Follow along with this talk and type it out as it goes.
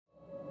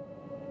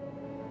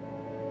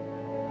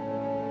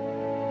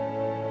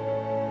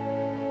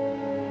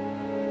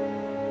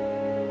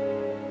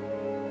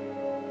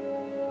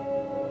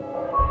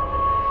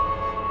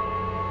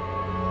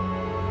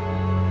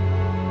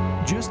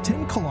Just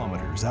 10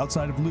 kilometers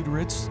outside of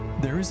Luderitz,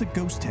 there is a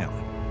ghost town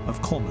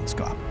of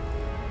Kolmanskop,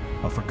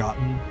 a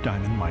forgotten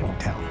diamond mining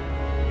town.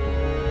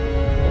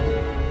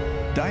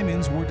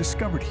 Diamonds were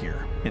discovered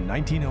here in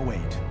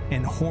 1908,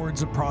 and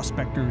hordes of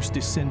prospectors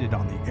descended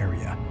on the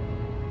area.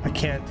 I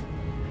can't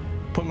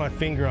put my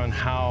finger on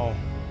how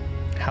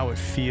it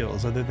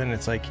feels, other than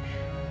it's like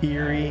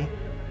eerie,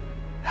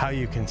 how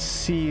you can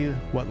see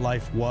what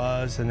life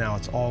was and now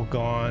it's all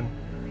gone.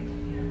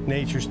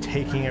 Nature's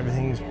taking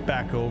everything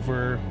back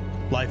over.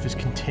 Life has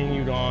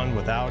continued on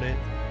without it.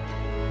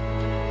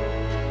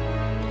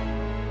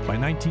 By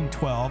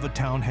 1912, a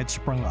town had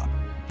sprung up,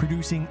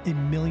 producing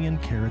 1 million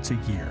carats a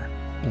year,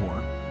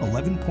 or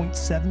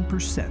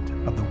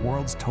 11.7% of the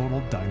world's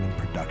total diamond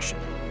production.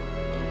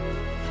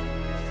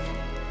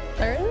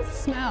 There is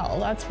smell,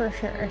 that's for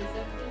sure.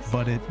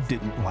 But it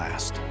didn't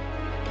last.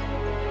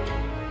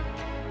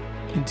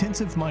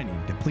 Intensive mining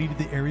depleted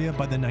the area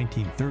by the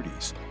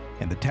 1930s,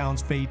 and the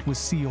town's fate was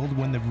sealed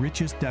when the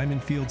richest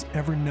diamond fields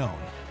ever known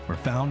were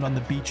found on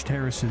the beach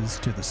terraces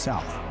to the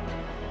south.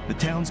 The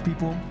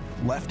townspeople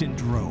left in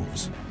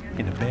droves,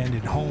 in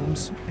abandoned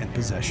homes and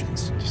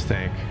possessions. Just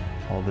think,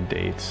 all the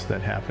dates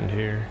that happened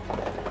here,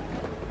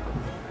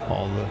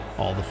 all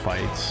the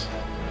fights,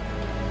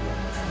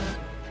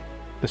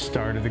 the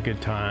start of the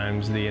good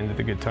times, the end of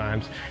the good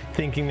times,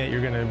 thinking that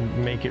you're gonna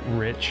make it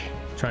rich,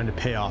 trying to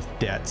pay off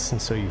debts, and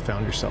so you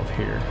found yourself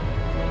here.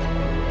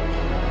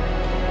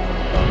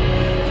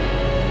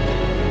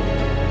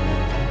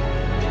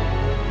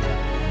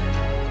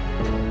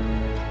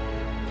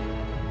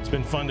 It's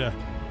been fun to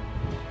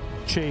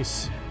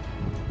chase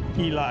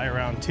Eli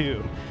around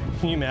too.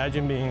 Can you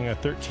imagine being a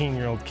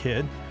 13-year-old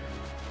kid,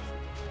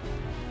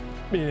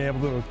 being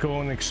able to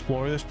go and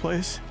explore this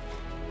place?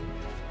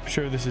 I'm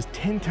sure this is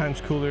 10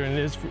 times cooler than it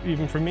is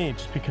even for me,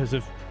 just because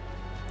of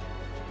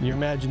your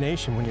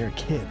imagination when you're a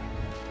kid.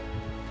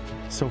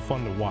 It's so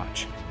fun to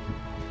watch.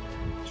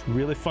 It's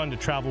really fun to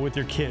travel with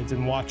your kids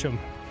and watch them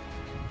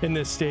in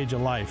this stage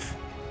of life,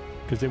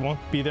 because they won't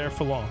be there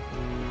for long.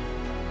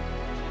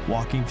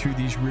 Walking through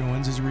these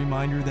ruins is a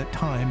reminder that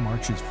time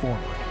marches forward,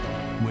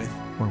 with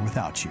or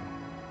without you.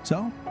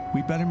 So,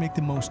 we better make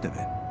the most of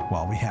it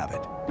while we have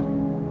it.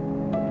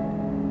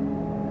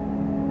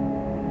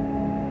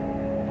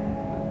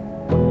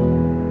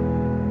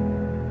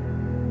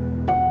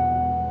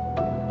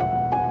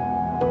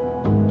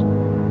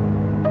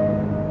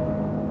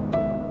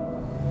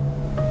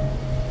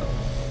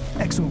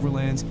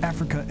 XOVERLAND's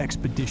Africa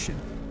Expedition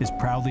is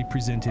proudly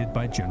presented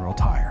by General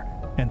Tire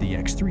and the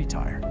X3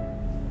 Tire.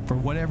 For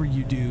whatever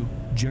you do,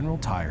 General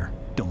Tire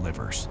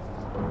delivers.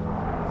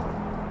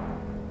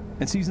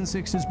 And Season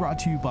 6 is brought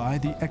to you by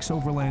the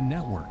XOVERLAND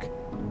Network,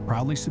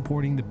 proudly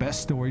supporting the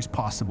best stories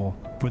possible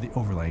for the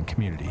Overland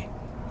community.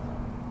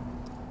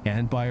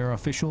 And by our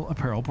official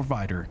apparel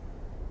provider,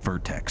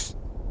 Vertex.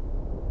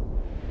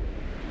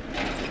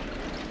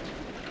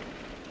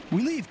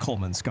 We leave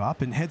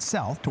Kolmanskop and head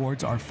south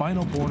towards our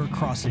final border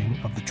crossing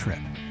of the trip.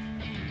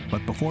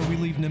 But before we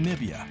leave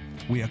Namibia,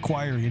 we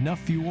acquire enough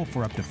fuel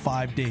for up to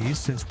 5 days,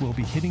 since we'll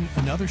be hitting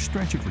another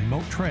stretch of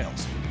remote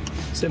trails.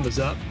 Simba's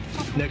up.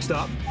 Next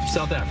stop,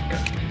 South Africa.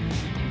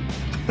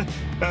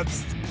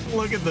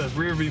 Look at the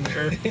rearview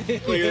mirror. Look at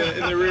it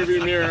in the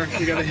rearview mirror.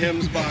 We got a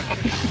hymn spot.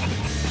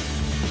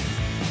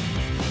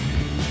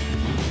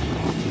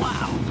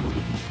 Wow.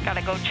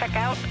 Gotta go check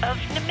out of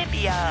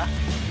Namibia.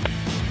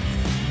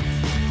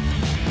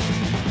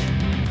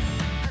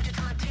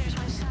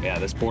 Yeah,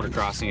 this border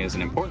crossing is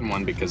an important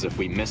one, because if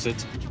we miss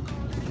it,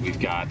 we've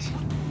got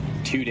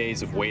 2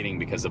 days of waiting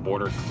because the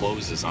border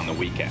closes on the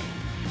weekend.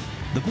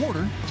 The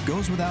border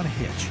goes without a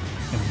hitch,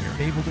 and we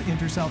are able to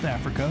enter South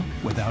Africa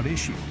without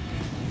issue.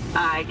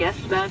 I guess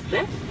that's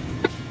it.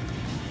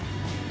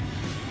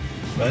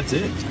 That's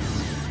it.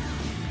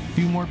 A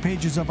few more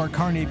pages of our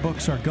carnet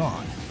books are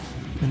gone,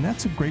 and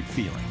that's a great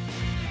feeling.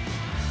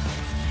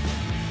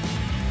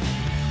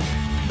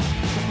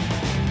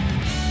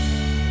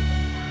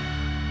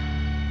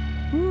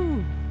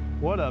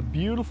 What a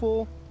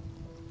beautiful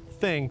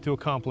thing to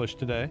accomplish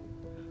today.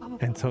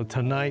 And so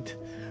tonight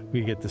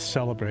we get to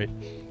celebrate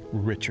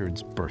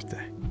Richard's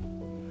birthday,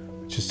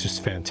 which is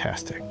just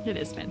fantastic. It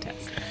is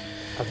fantastic.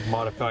 I've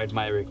modified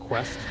my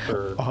request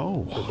for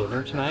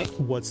dinner tonight.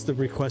 What's the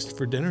request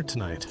for dinner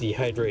tonight?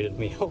 Dehydrated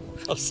meal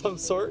of some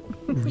sort.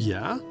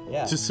 Yeah?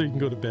 Yeah. Just so you can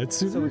go to bed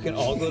sooner? So we can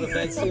all go to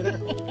bed sooner.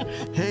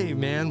 Hey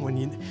man, when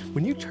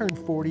you turn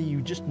 40,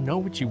 you just know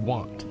what you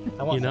want.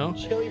 I want you know?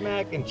 some chili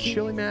mac and cheese.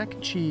 Chili mac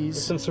and cheese.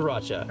 With some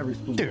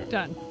siracha. Dude,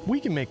 Done.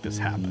 We can make this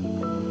happen.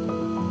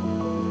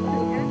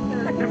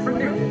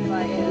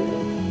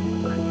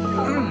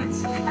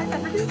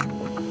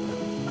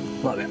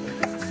 Love it.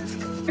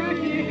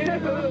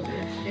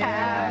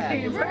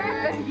 Happy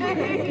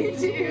birthday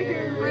to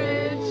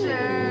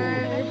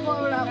Richard.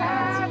 Blow it up.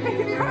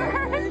 Happy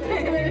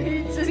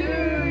birthday to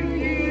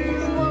you.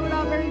 Blow it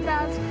up very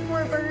fast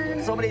before it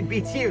burns. So many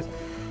BTUs.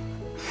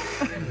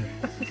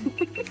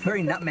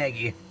 Very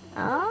nutmeggy.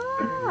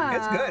 Ah.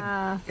 It's good.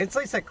 It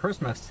tastes like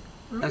Christmas.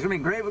 That's gonna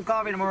be great with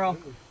coffee tomorrow.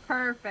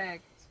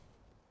 Perfect.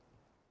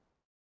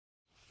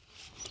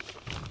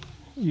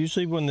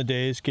 Usually when the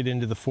days get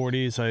into the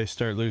 40s, I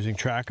start losing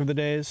track of the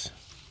days.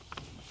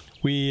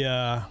 We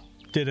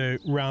did a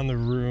round the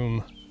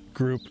room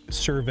group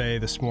survey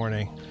this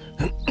morning.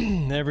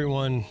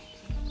 Everyone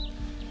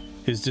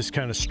is just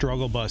kind of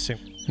struggle busing,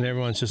 and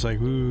everyone's just like,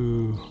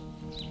 ooh.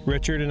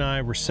 Richard and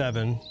I were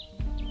 7.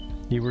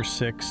 You were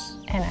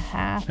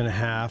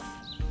 6.5.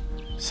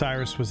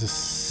 Cyrus was a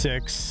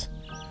 6.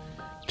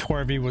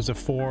 Torvey was a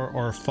 4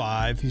 or a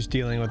 5. He's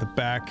dealing with a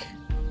back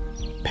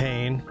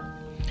pain.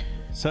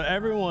 So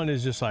everyone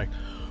is just like,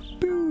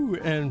 boo,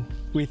 and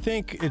we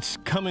think it's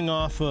coming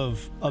off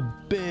of a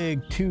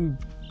big, two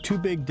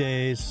big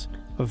days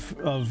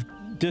of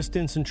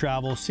distance and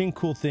travel, seeing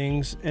cool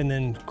things, and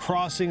then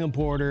crossing a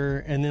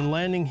border, and then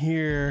landing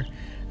here,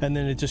 and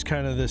then it just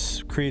kind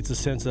of creates a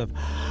sense of,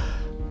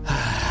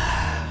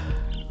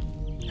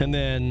 and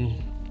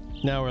then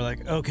now we're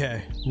like,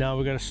 okay, now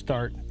we got to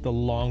start the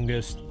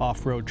longest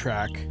off-road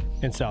track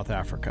in South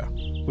Africa,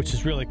 which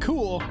is really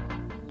cool,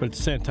 but at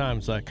the same time,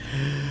 it's like,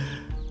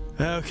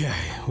 okay,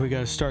 we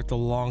got to start the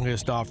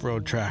longest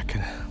off-road track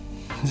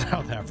in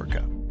South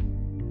Africa.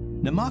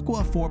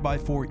 Namakwa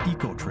 4x4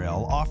 Eco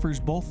Trail offers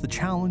both the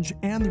challenge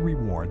and the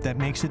reward that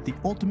makes it the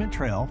ultimate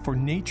trail for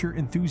nature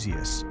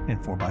enthusiasts and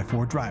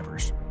 4x4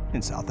 drivers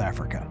in South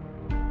Africa.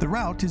 The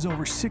route is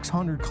over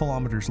 600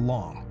 kilometers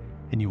long,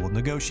 and you will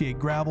negotiate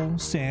gravel,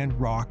 sand,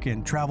 rock,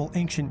 and travel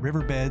ancient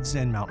riverbeds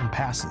and mountain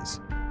passes.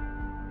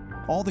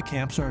 All the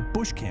camps are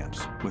bush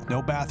camps with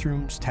no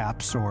bathrooms,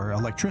 taps, or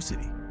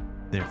electricity.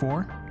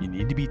 Therefore, you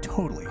need to be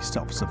totally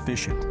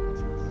self-sufficient.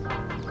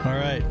 All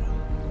right.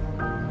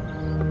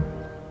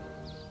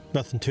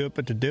 Nothing to it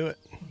but to do it.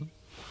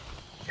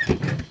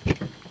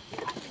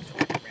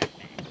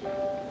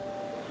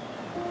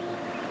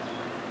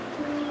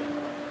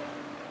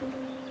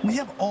 We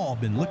have all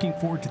been looking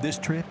forward to this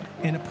trip,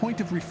 and a point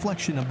of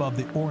reflection above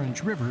the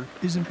Orange River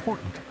is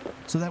important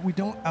so that we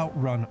don't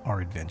outrun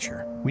our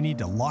adventure. We need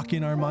to lock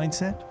in our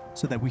mindset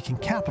so that we can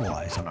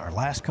capitalize on our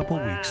last couple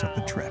weeks of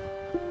the trip.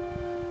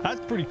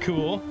 That's pretty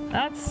cool.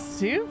 That's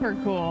super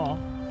cool.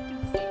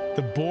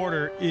 The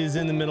border is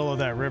in the middle of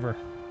that river.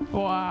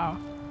 Wow.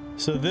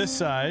 So this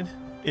side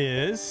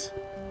is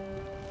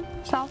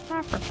South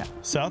Africa.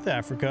 South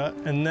Africa,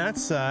 and that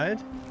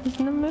side is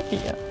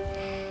Namibia.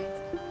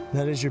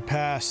 That is your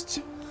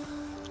past.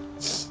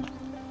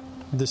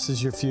 This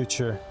is your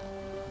future.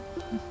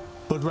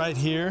 But right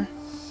here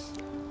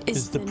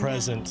is the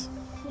present,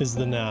 is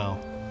the now.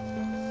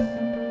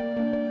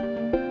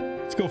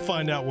 Let's go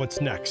find out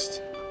what's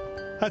next.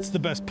 That's the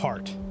best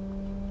part.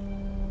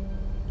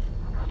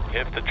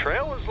 If the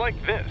trail is like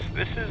this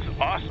is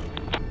awesome.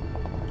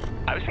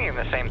 I was thinking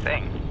the same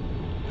thing.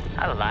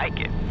 I like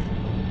it.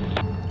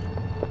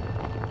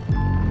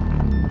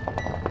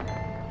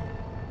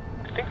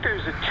 I think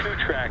there's a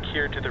 2-track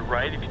here to the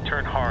right if you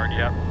turn hard,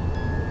 yep.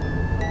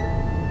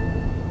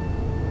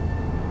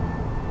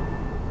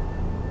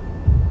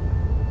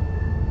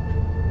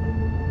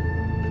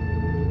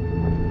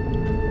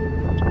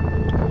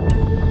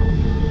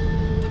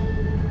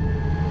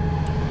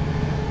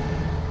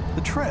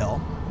 The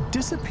trail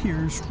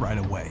disappears right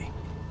away.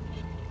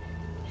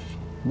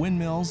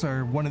 Windmills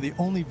are one of the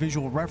only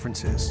visual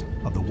references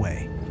of the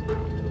way.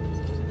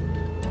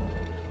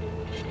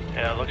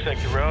 Yeah, it looks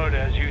like the road,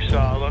 as you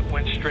saw,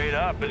 went straight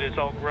up, but it's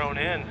all grown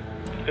in,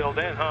 filled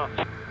in, huh?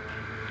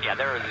 Yeah,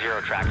 there are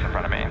 0 tracks in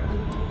front of me.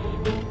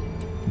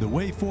 The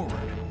way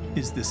forward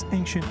is this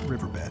ancient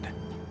riverbed.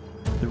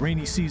 The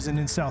rainy season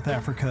in South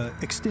Africa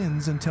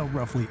extends until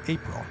roughly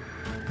April,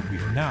 and we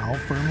are now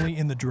firmly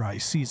in the dry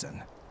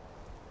season.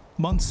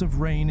 Months of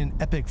rain and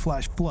epic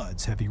flash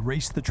floods have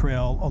erased the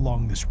trail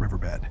along this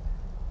riverbed.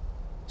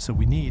 So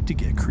we need to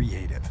get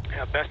creative.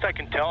 Yeah, best I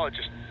can tell, it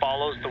just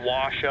follows the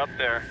wash up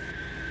there.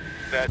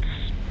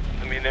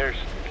 There's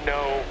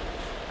no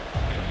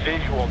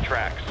visual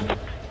tracks.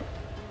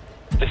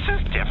 This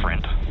is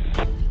different.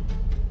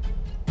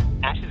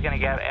 Ash is gonna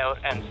get out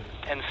and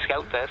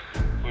scout this.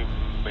 We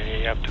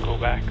may have to go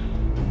back.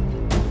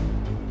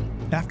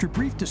 After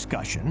brief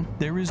discussion,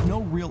 there is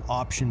no real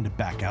option to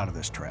back out of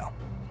this trail.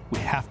 We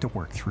have to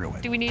work through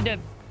it. Do we need to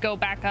go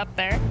back up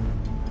there?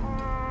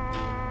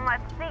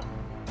 Let's see.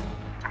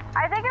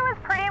 I think it was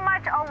pretty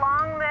much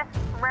along this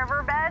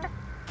riverbed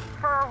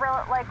for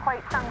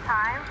quite some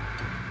time.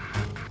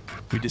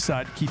 We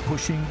decide to keep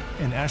pushing,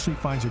 and Ashley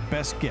finds her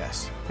best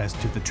guess as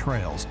to the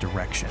trail's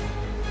direction.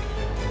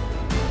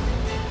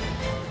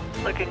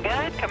 Looking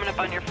good. Coming up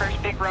on your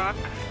first big rock,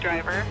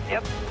 driver.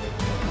 Yep.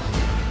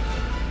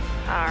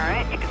 All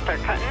right, you can start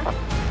cutting.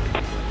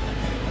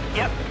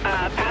 Yep.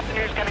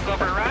 Passenger's gonna go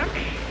over a rock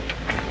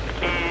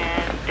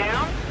and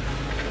down.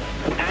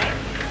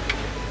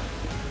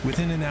 Nice.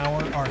 Within an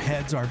hour, our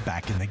heads are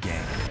back in the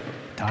game.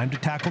 Time to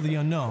tackle the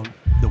unknown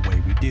the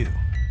way we do.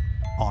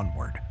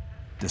 Onward,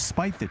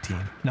 despite the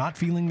team not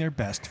feeling their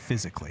best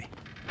physically.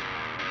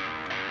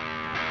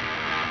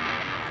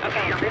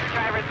 Okay, your rear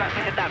driver's about to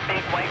hit that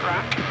big white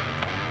rock.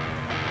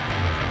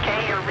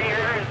 Okay, your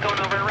rear is going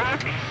over a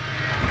rock.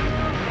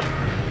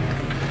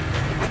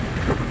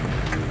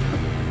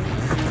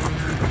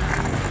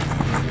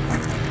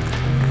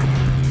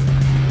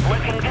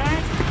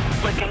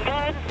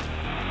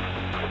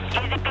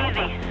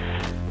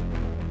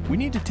 We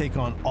need to take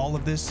on all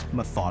of this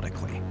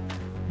methodically.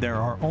 There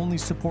are only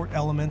support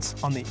elements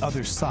on the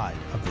other side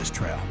of this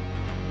trail.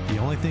 The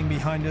only thing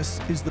behind us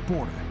is the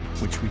border,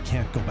 which we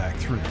can't go back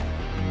through.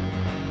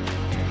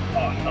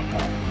 Awesome.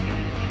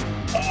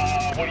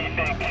 What do you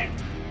think?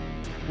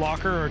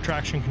 Locker or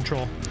traction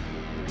control?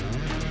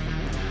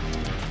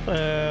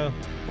 I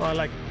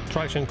like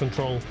traction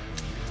control.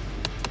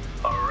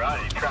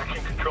 Alrighty,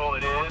 traction control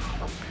it is.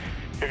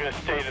 You're gonna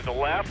stay to the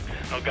left.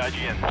 I'll guide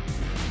you in.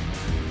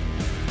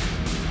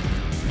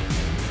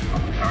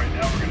 Alright,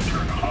 now we're gonna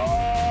turn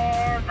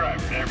hard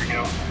driver. There we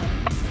go.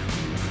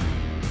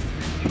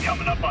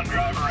 Coming up on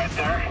driver right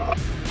there.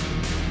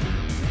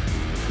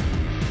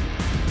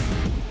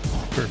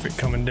 Perfect,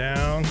 coming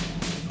down.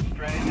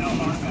 Straight, now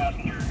hard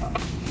passenger.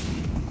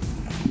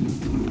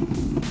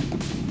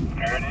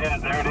 There it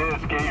is, there it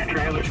is. Get your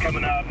trailers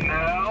coming up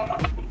now.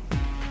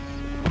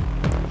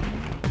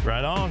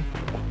 Right on.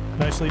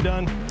 Nicely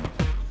done.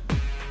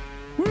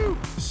 Woo,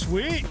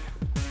 sweet.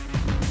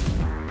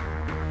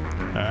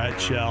 All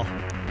right, Shell.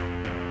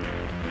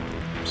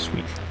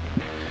 Sweet.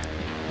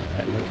 All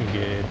right, looking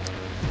good.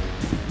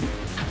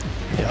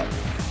 Yep.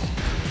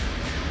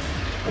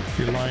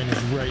 Your line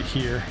is right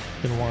here.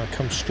 You're gonna want to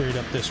come straight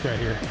up this right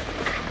here.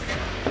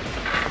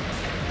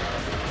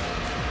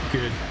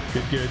 Good,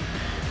 good, good.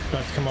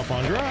 About to come up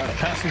on drive.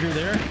 Passenger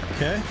there.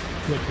 Okay,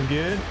 looking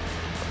good.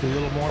 A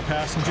little more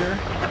passenger.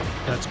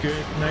 That's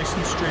good. Nice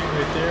and straight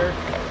right there.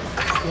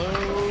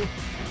 Slow.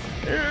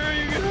 There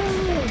you go.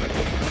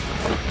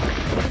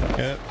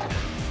 Yep.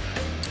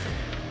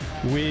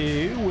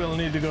 We will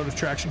need to go to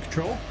traction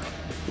control.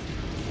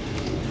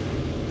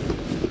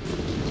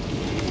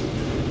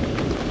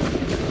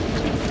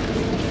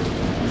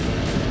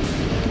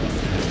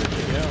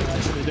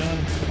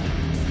 Done.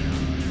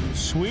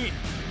 Sweet.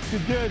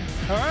 Good, good.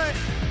 All right.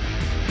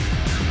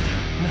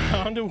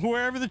 Now on to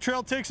wherever the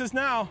trail takes us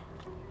now.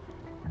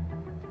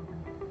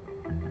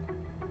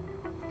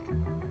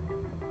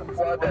 The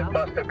flood that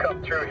must have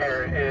come through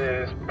here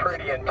is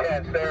pretty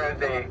intense. There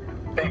is a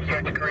big,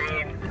 huge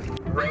green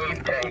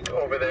rain tank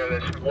over there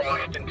that's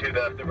washed into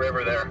the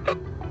river there.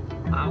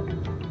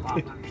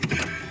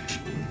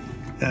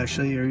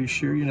 Ashley, are you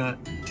sure you're not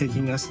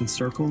taking us in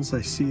circles?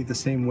 I see the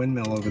same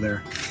windmill over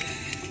there.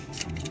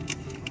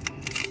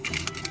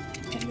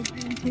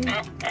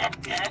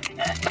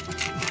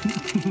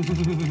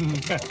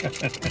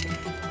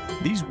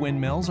 These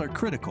windmills are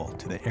critical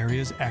to the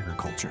area's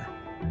agriculture.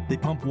 They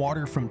pump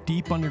water from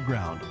deep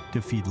underground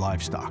to feed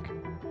livestock.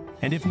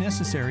 And if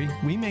necessary,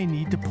 we may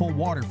need to pull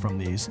water from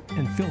these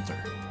and filter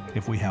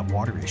if we have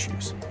water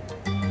issues.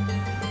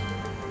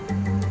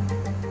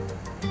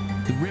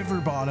 The river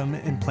bottom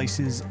in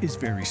places is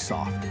very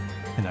soft,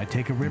 and I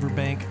take a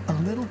riverbank a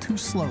little too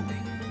slowly.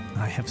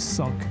 I have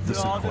sunk the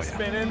I'll sequoia. just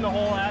spin in the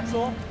whole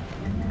axle.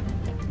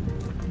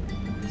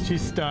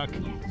 She's stuck.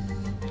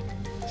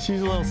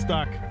 She's a little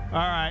stuck. All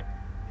right,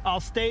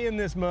 I'll stay in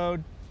this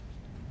mode.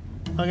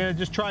 I'm gonna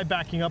just try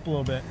backing up a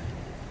little bit.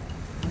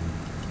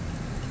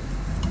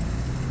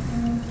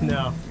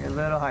 No. You're a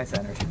little high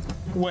centered.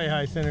 Way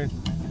high centered.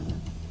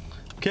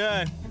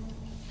 Okay.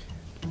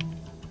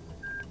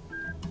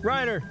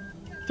 Ryder,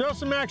 throw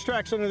some Max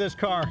Tracks under this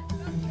car.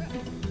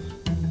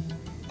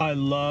 I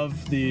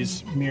love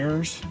these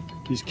mirrors,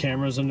 these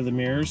cameras under the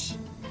mirrors,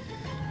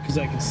 because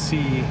I can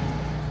see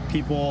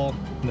people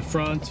in the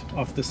front,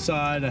 off the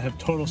side. I have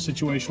total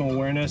situational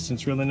awareness, and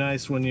it's really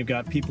nice when you've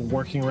got people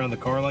working around the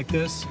car like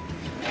this.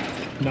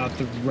 Not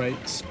the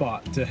right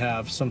spot to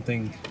have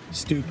something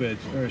stupid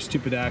or a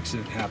stupid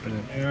accident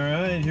happening. All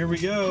right, here we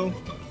go.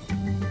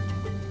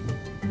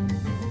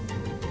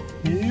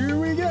 Here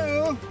we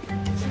go.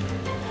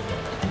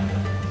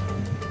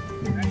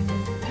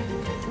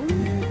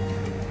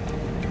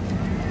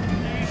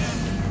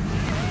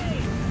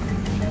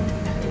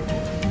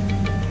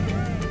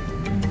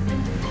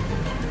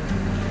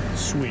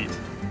 Sweet.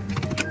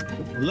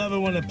 Love it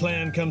when a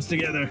plan comes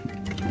together.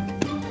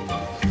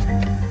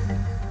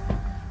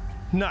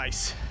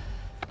 Nice.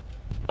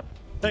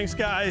 Thanks,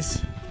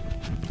 guys.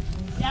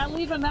 Yeah,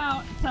 leave him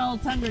out till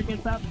Tundra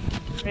gets up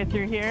right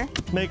through here.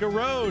 Make a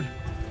road.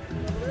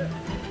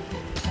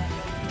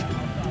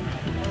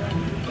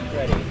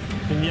 Ready.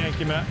 And yank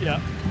him out,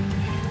 yeah.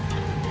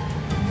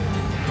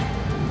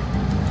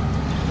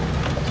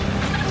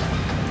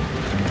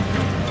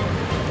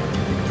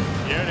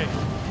 Beauty.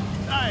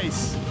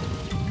 Nice.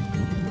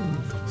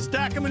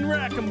 Stack 'em and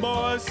rack 'em,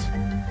 boys.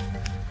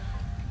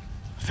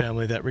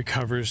 Family that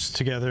recovers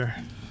together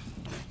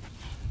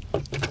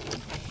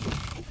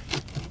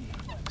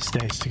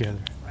stays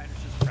together.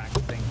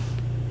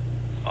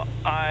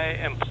 I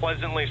am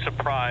pleasantly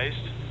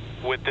surprised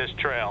with this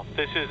trail.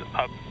 This is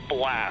a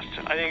blast.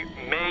 I think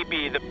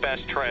maybe the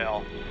best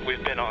trail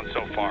we've been on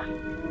so far.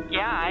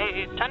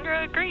 Yeah,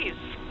 Tundra agrees,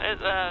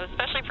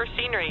 especially for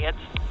scenery. It's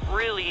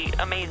really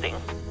amazing.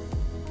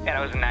 And it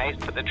was nice,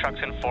 put the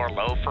trucks in 4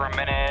 low for a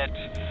minute,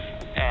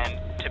 and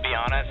to be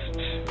honest,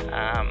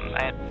 I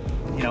had,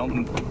 You know,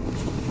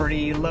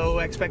 pretty low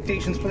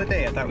expectations for the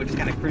day. I thought we'd just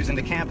kind of cruise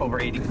into camp over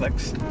 80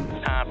 clicks.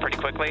 pretty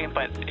quickly,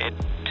 but it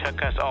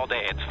took us all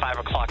day. It's 5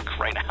 o'clock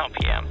right now,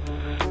 p.m.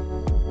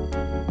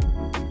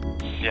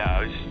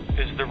 Yeah,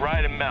 it's the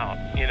right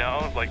amount, you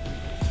know, like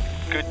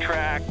good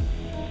track,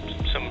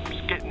 some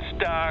getting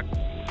stuck,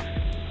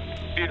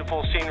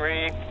 beautiful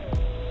scenery,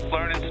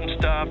 learning some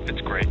stuff.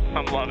 It's great.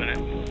 I'm loving it.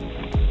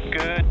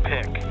 Good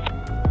pick.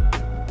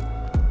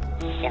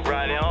 We'll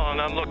ride on.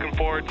 I'm looking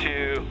forward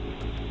to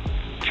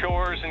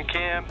chores and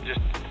camp, just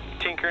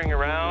tinkering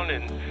around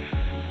and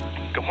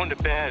going to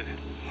bed.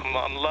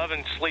 I'm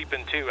loving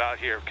sleeping too out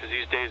here because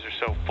these days are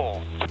so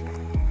full.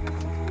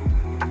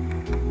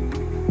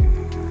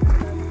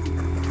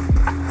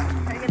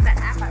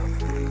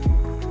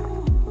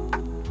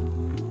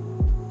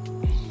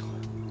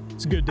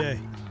 It's a good day.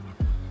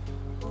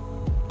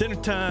 Dinner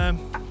time,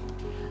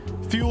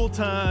 fuel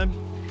time,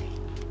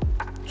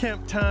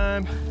 camp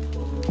time.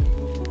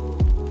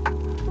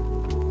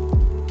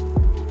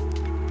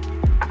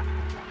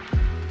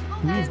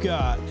 We've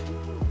got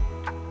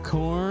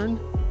corn,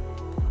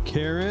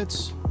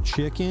 carrots,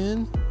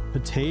 chicken,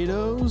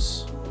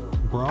 potatoes,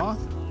 broth.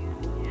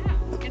 Yeah,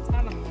 it's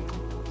hot.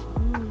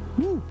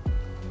 Woo.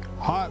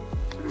 Hot.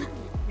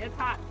 It's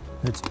hot.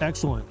 It's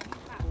excellent.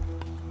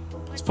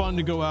 It's fun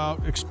to go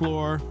out,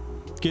 explore,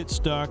 get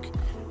stuck,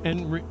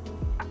 and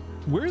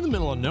we're in the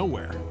middle of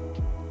nowhere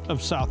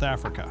of South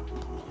Africa.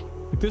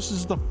 Like, this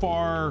is the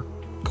far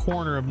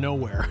corner of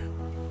nowhere.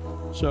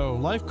 So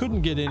life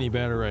couldn't get any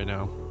better right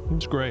now.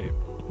 It's great.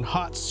 And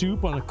hot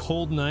soup on a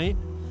cold night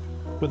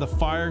with a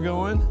fire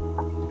going.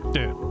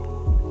 Dude,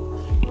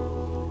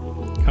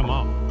 come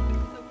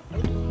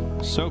on.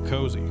 So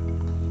cozy.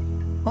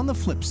 On the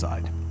flip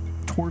side,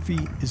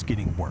 Torfy is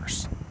getting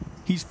worse.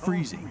 He's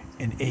freezing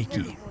and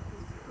achy.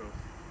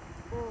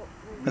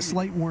 A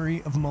slight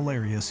worry of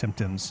malaria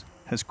symptoms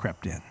has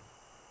crept in.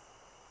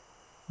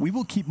 We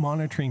will keep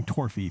monitoring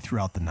Torfy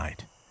throughout the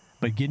night,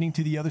 but getting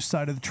to the other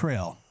side of the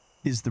trail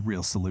is the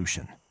real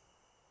solution.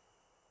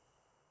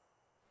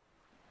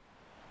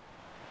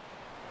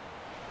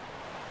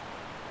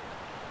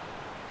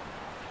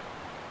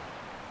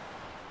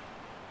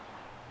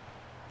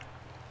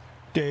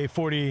 Day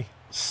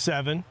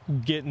 47,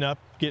 getting up,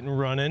 getting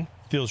running.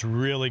 Feels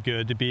really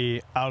good to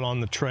be out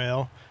on the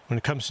trail when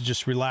it comes to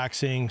just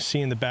relaxing,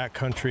 seeing the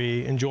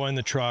backcountry, enjoying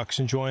the trucks,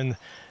 enjoying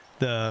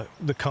the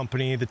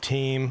company, the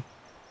team,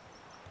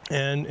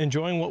 and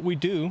enjoying what we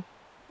do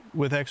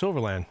with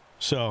XOVERLAND.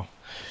 So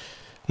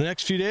the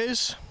next few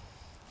days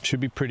should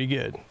be pretty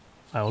good.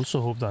 I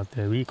also hope that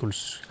the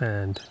vehicles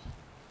and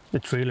the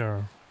trailer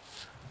are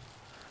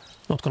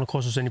not going to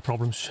cause us any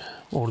problems,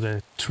 or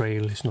the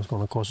trail is not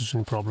going to cause us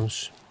any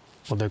problems,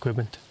 or the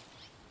equipment.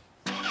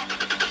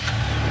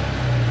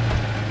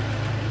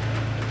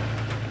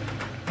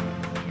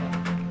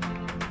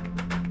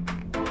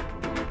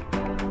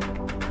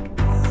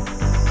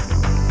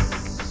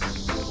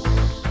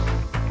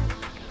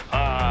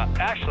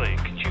 Ashley,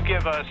 could you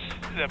give us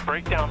a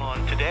breakdown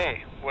on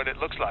today, what it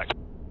looks like?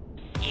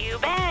 You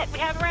bet. We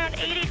have around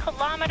 80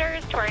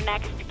 kilometers to our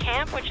next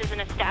camp, which is an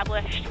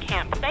established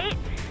campsite.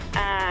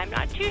 I'm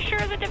not too sure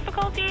of the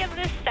difficulty of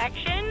this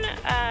section,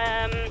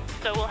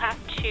 so we'll have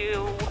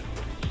to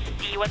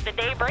see what the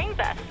day brings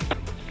us.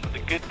 The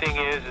good thing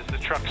is the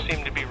trucks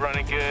seem to be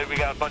running good. We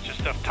got a bunch of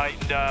stuff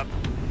tightened up.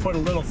 Put a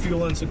little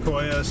fuel in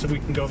Sequoia so we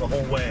can go the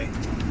whole way.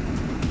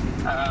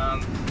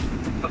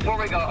 Before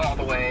we go all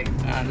the way,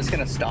 I'm just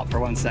going to stop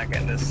for 1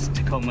 second. This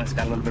Tacoma's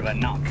got a little bit of a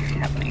knock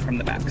happening from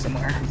the back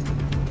somewhere.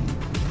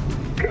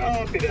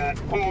 Copy that.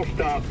 All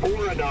stop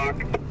for a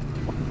knock.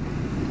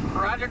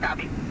 Roger,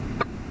 copy.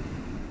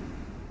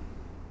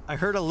 I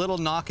heard a little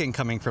knocking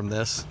coming from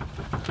this.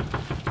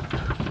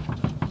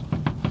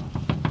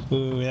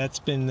 Ooh, that's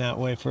been that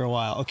way for a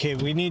while. Okay,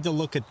 we need to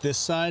look at this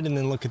side and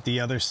then look at the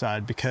other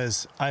side,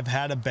 because I've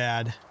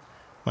had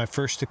my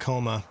first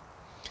Tacoma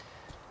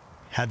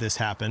had this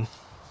happen,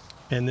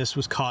 and this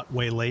was caught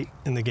way late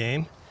in the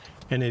game,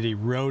 and it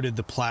eroded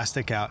the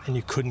plastic out and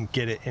you couldn't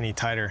get it any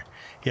tighter.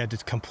 You had to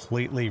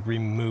completely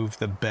remove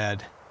the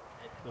bed.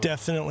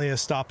 Definitely a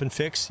stop and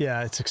fix.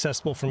 Yeah, it's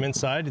accessible from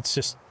inside. It's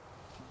just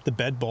the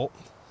bed bolt,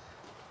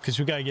 because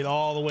we got to get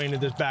all the way into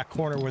this back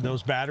corner where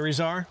those batteries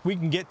are. We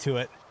can get to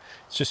it.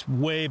 It's just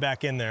way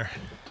back in there.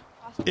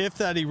 If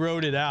that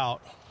eroded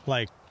out,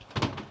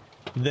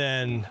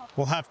 then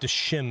we'll have to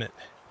shim it.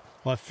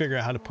 We'll have to figure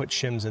out how to put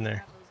shims in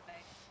there.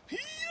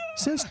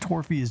 Since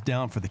Torfy is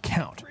down for the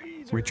count,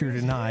 Richard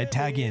and I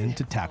tag in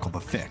to tackle the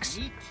fix.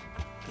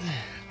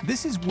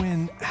 This is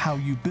when how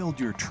you build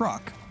your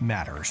truck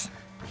matters.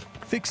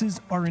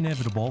 Fixes are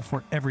inevitable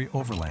for every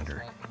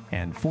overlander,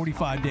 and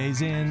 45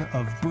 days in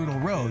of brutal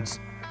roads,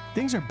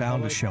 things are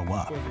bound to show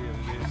up.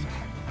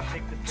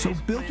 So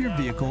build your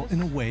vehicle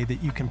in a way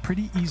that you can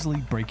pretty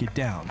easily break it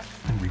down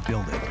and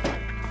rebuild it.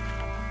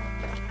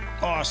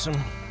 Awesome.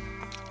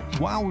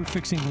 While we're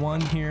fixing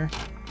one here,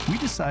 we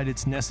decide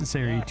it's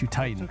necessary to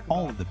tighten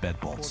all of the bed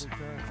bolts,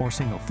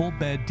 forcing a full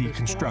bed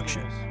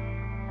deconstruction.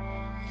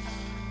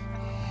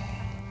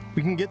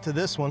 We can get to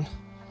this one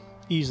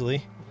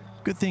easily.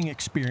 Good thing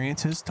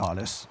experience has taught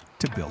us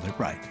to build it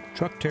right.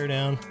 Truck tear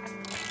down.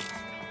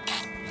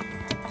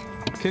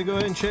 Okay, go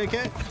ahead and shake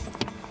it.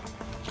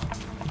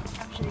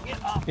 Shake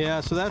it up.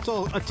 Yeah, so that's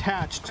all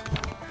attached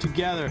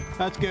together.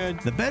 That's good.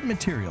 The bed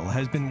material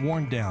has been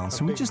worn down,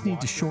 so we just need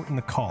to shorten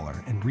the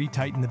collar and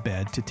retighten the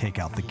bed to take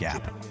out the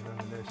gap.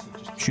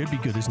 Should be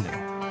good as new.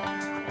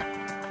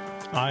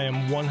 I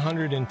am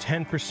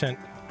 110%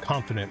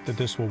 confident that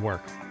this will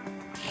work.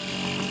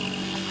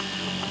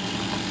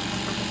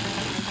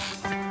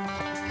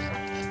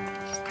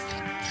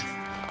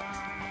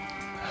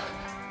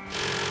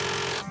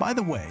 By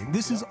the way,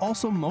 this is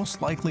also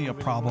most likely a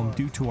problem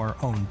due to our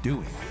own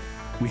doing.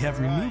 We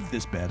have removed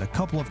this bed a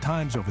couple of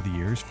times over the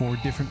years for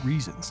different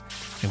reasons,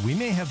 and we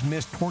may have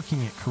missed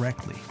torquing it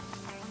correctly.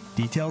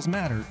 Details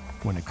matter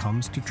when it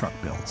comes to truck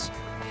builds.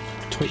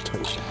 Tweet.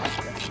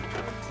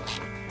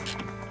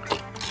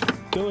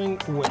 Doing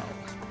well.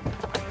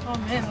 Oh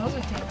man, those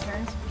are taking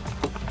turns.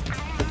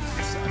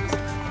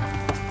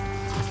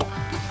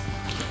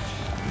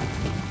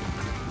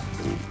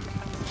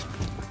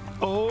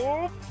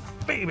 Oh,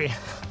 baby.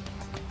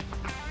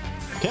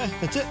 Okay,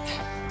 that's it.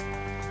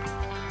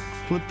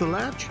 Flip the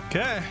latch.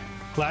 Okay,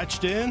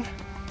 latched in.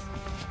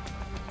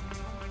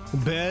 The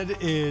bed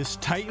is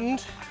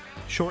tightened,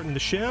 shortened the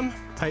shim,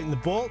 tightened the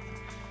bolt.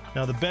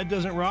 Now the bed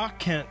doesn't rock,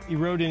 can't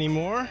erode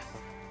anymore.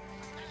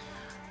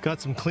 Got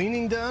some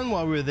cleaning done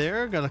while we were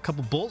there. Got a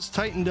couple bolts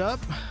tightened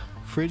up.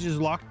 Fridge is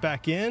locked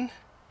back in.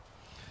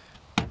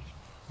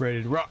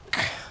 Ready to rock.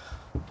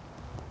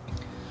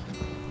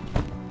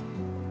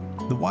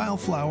 The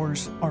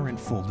wildflowers are in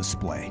full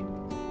display.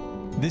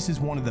 This is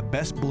one of the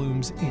best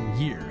blooms in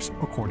years,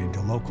 according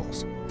to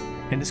locals.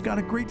 And it's got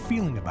a great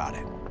feeling about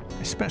it,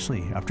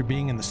 especially after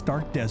being in the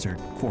stark desert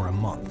for a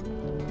month.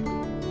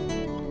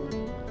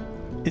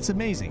 It's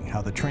amazing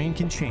how the train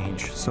can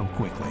change so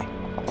quickly.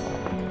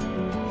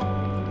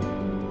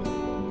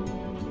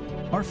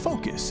 Our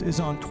focus is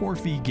on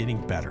Torfy getting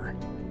better.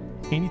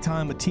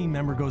 Anytime a team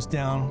member goes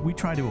down, we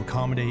try to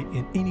accommodate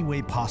in any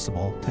way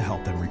possible to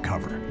help them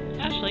recover.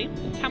 Ashley,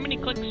 how many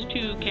clicks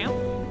to camp?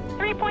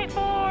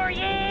 3.4,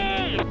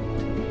 yay!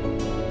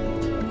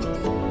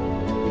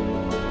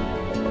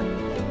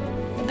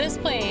 This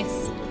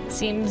place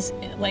seems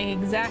like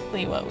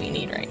exactly what we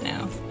need right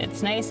now.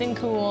 It's nice and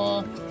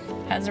cool,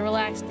 has a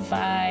relaxed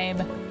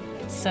vibe,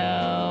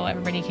 so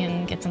everybody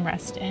can get some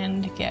rest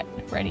and get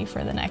ready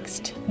for the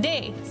next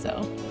day,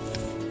 so.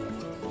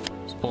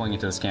 Just pulling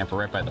into this camper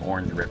right by the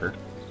Orange River.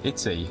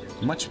 It's a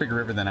much bigger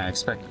river than I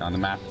expected. On the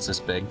map, it's this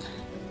big.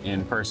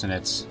 In person,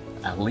 it's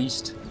at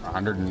least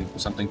 100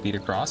 and something feet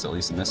across, at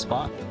least in this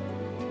spot.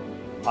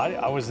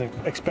 I was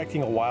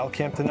expecting a wild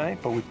camp tonight,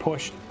 but we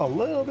pushed a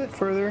little bit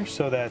further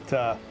so that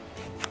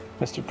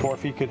Mr.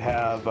 Torfy could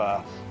have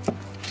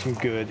some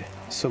good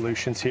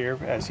solutions here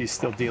as he's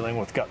still dealing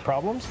with gut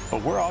problems.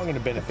 But we're all going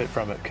to benefit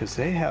from it because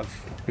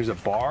there's a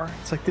bar.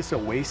 It's like this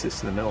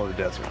oasis in the middle of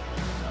the desert.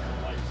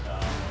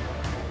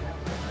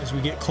 As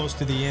we get close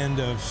to the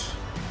end of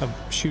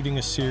shooting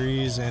a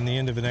series and the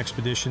end of an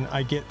expedition,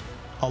 I get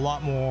a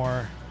lot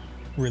more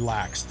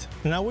relaxed.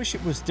 And I wish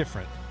it was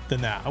different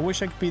than that. I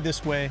wish I could be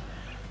this way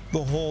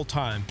the whole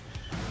time.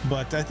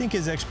 But I think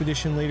as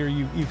expedition leader,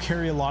 you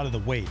carry a lot of the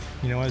weight,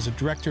 you know, as a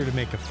director to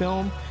make a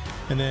film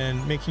and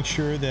then making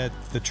sure that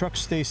the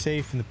trucks stay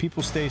safe and the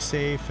people stay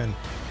safe, and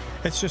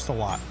it's just a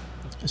lot.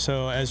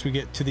 So as we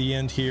get to the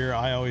end here,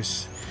 I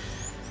always,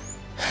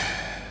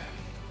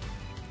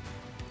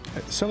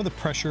 some of the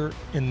pressure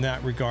in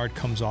that regard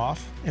comes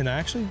off, and I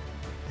actually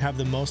have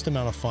the most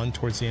amount of fun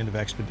towards the end of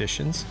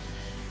expeditions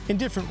in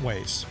different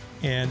ways.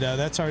 And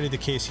that's already the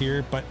case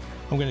here, but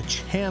I'm going to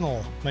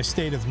channel my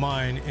state of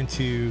mind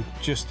into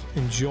just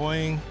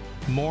enjoying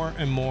more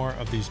and more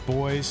of these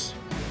boys,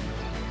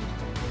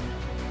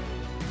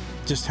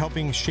 just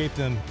helping shape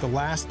them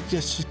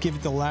just give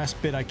it the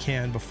last bit I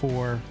can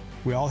before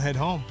we all head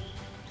home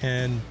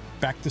and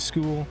back to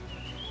school,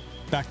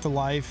 back to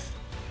life.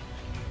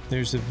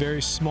 There's a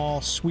very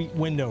small, sweet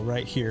window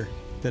right here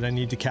that I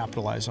need to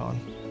capitalize on.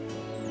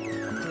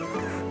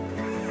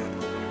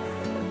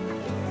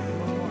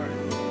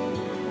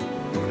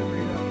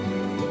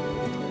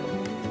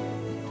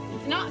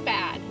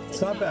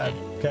 It's not bad.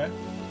 Okay.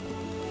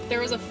 There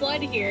was a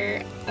flood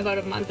here about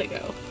a month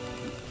ago.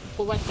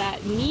 Well, what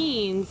that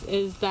means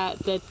is that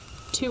the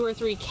 2 or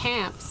 3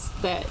 camps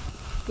that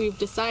we've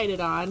decided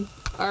on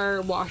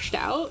are washed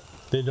out.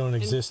 They don't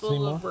exist full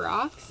anymore? Of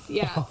rocks.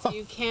 Yeah, so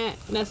you can't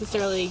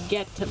necessarily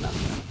get to them.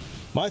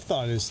 My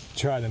thought is to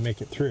try to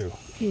make it through.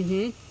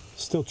 Mm-hmm.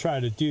 Still try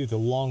to do the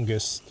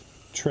longest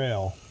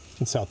trail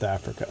in South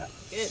Africa.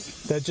 Good.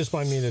 That just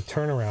might mean a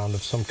turnaround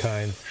of some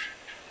kind.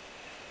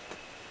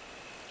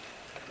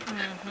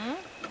 Mm-hmm.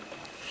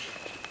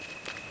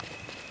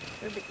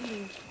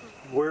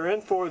 We're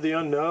in for the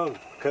unknown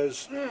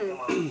because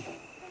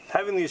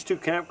having these 2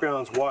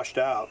 campgrounds washed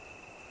out,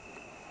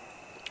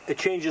 it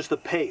changes the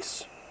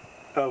pace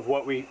of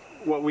what we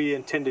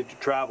intended to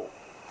travel.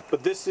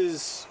 But this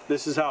is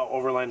how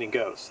overlanding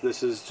goes.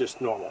 This is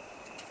just normal.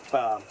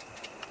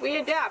 We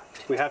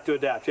adapt. We have to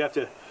adapt. You have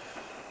to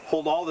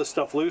hold all this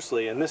stuff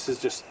loosely, and this is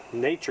just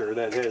nature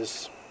that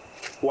has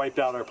wiped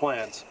out our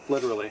plans,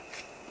 literally.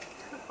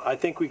 I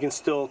think we can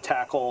still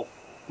tackle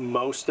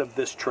most of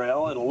this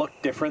trail. It'll look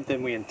different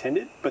than we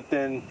intended, but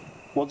then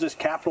we'll just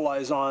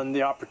capitalize on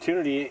the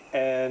opportunity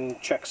and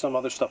check some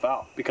other stuff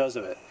out because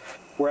of it.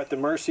 We're at the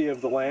mercy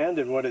of the land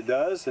and what it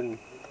does, and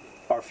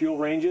our fuel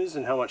ranges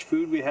and how much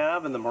food we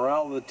have and the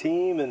morale of the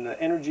team and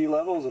the energy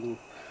levels, and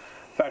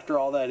factor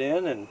all that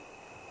in and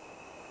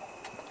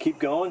keep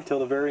going till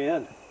the very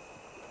end.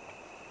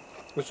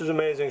 This is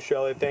amazing,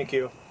 Shelley. Thank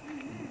you.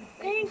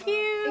 Thank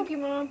you. Thank you,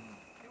 Mom.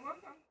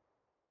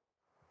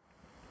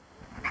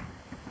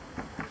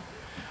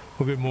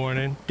 Well, good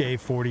morning. Day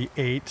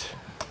 48. It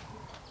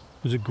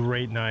was a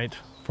great night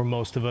for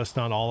most of us,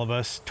 not all of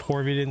us.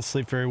 Torvi didn't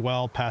sleep very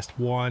well past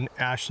 1.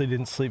 Ashley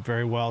didn't sleep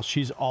very well.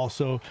 She's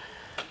also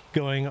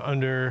going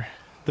under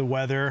the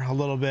weather a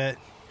little bit.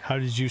 How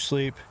did you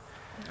sleep?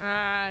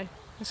 I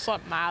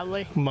slept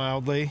mildly.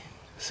 Mildly.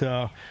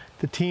 So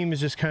the team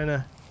is just kind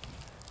of,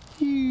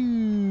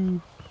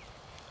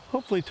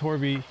 hopefully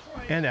Torvi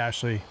and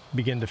Ashley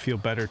begin to feel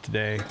better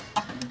today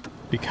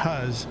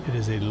because it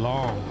is a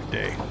long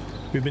day.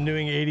 We've been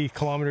doing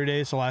 80-kilometer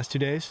days the last 2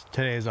 days.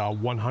 Today is a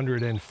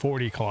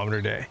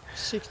 140-kilometer day.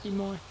 60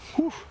 more.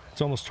 Whew,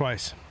 it's almost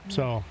twice.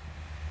 So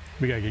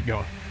we gotta get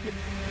going. Yep.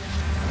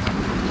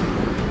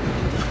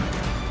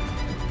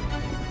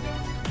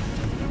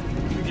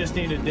 We just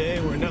need a day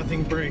where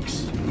nothing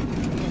breaks.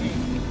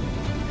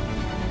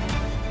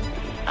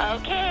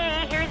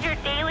 Okay, here's your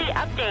daily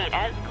update.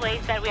 As Clay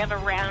said, we have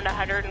around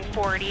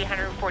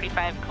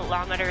 145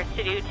 kilometers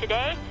to do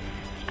today.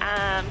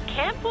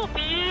 Camp will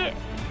be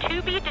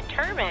to be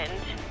determined.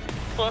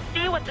 We'll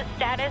see what the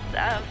status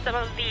of some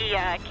of the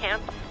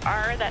camps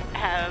are that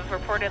have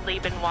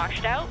reportedly been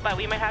washed out, but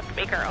we might have to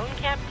make our own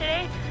camp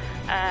today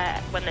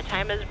when the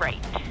time is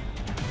right.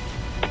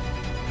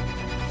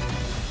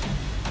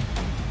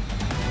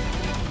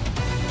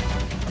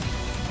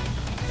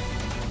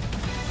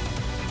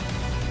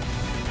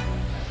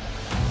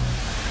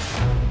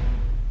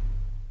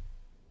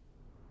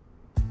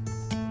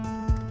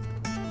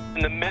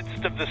 In the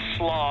midst of the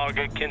slog,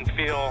 it can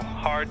feel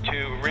hard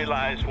to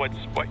realize what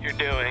you're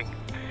doing.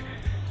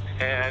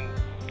 And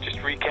just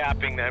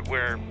recapping that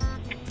we're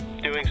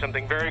doing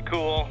something very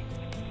cool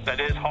that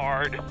is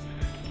hard,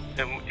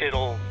 and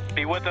it'll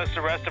be with us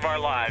the rest of our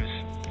lives.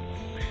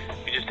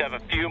 We just have a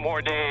few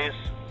more days.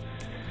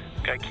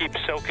 Gotta keep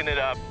soaking it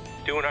up,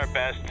 doing our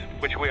best,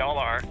 which we all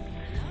are,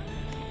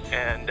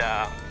 and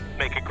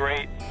make a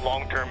great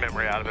long-term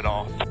memory out of it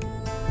all.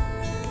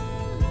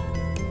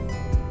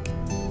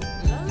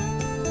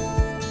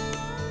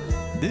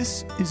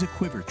 This is a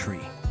quiver tree,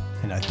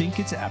 and I think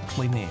it's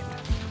aptly named.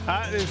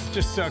 It's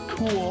just a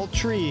cool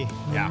tree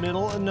in the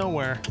middle of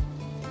nowhere.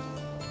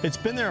 It's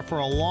been there for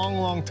a long,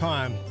 long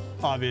time,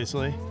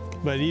 obviously,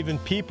 but even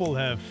people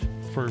have,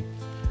 for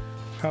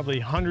probably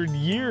 100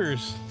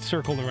 years,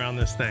 circled around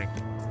this thing.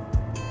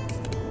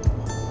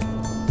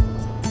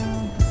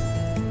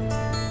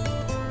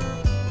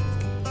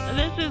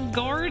 This is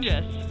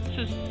gorgeous.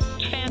 This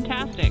is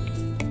fantastic.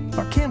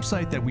 Our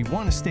campsite that we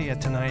want to stay at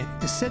tonight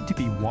is said to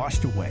be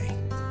washed away,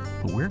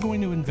 but we're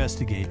going to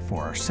investigate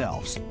for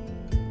ourselves.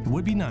 It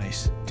would be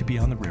nice to be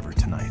on the river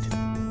tonight.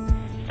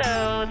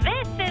 So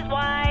this is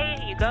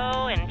why you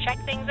go and check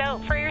things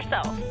out for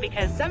yourself,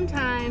 because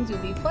sometimes you'll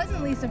be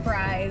pleasantly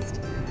surprised.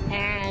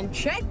 And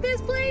check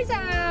this place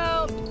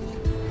out.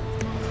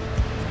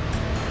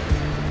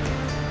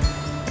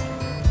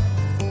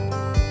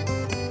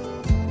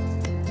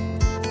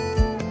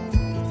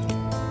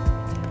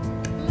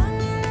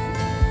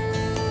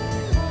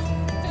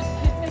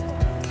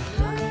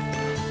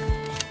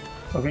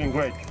 Looking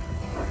great.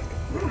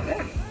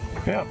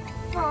 Yeah.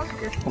 Oh, that's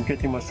good. I'm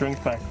getting my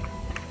strength back.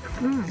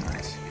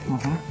 Nice.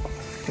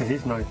 Mm-hmm. It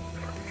is nice.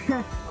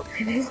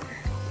 It is.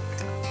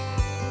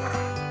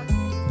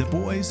 The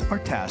boys are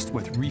tasked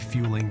with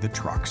refueling the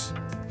trucks.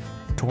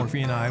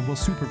 Torvi and I will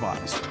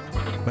supervise,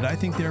 but I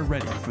think they're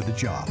ready for the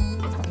job.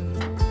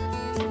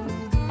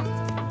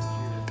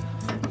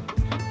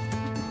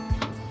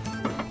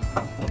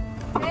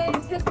 Hey,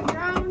 it's hit the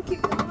ground.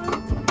 Keep going.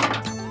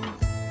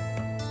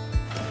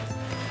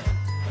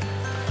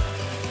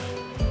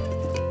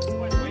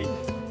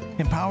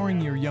 Empowering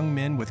your young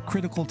men with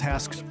critical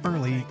tasks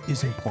early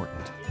is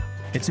important.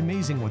 It's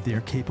amazing what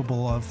they're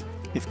capable of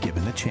if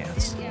given the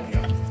chance.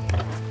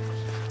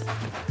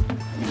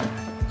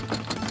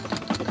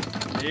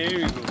 There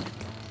you go.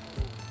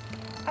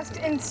 That's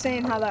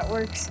insane how that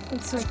works.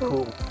 It's so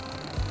cool.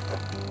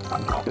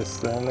 Just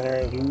stand there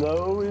as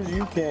low as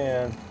you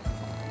can.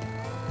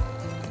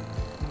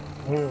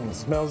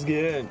 Smells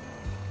good.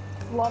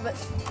 Love it.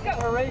 Go.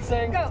 We're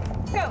racing. Go,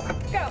 go,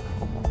 go.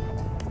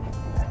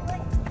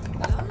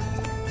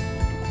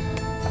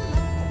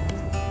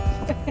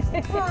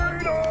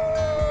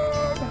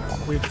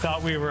 We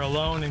thought we were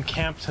alone in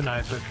camp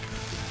tonight, but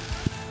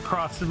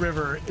across the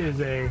river is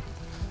a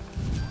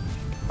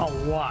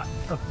lot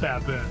of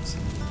baboons.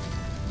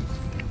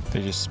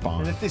 They just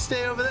spawn. And if they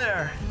stay over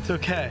there, it's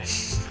okay.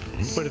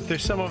 But if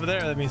there's some over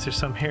there, that means there's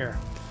some here.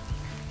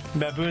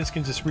 Baboons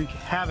can just wreak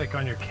havoc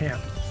on your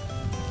camp.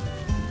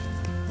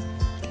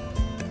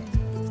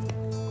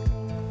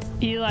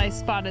 Eli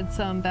spotted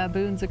some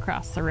baboons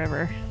across the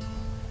river,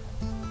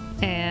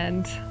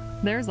 and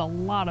there's a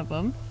lot of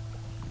them,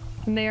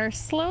 and they are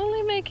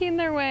slowly making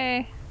their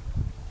way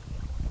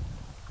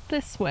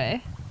this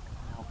way.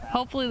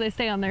 Hopefully they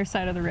stay on their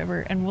side of the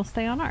river and we'll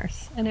stay on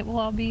ours, and it will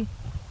all be,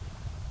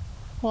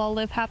 we'll all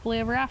live happily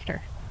ever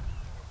after.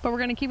 But we're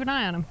gonna keep an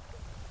eye on them.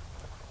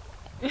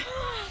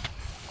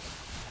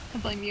 I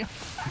blame you.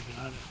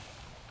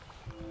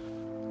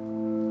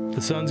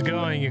 The sun's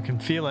going, you can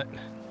feel it.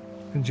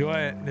 Enjoy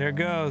it, there it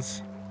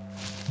goes.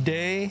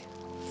 Day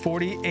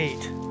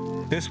 48.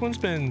 This one's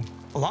been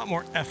a lot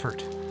more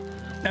effort.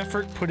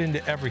 Effort put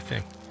into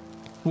everything.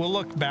 We'll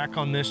look back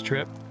on this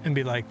trip and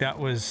be like, that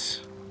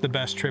was the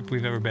best trip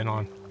we've ever been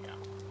on.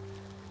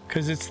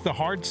 Because it's the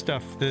hard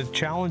stuff, the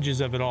challenges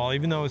of it all,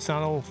 even though it's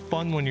not all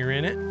fun when you're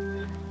in it.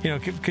 You know,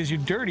 because you're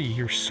dirty,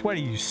 you're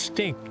sweaty, you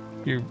stink.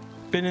 You've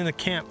been in the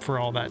camp for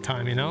all that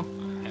time, you know?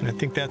 And I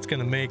think that's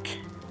gonna make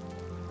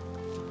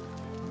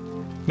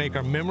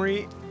our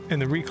memory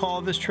and the recall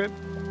of this trip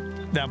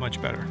that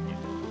much better.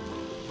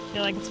 I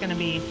feel like it's gonna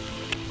be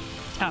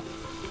tough.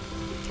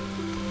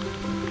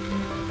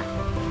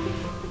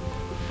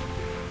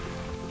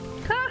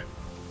 Ha!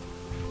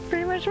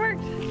 Pretty much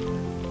worked.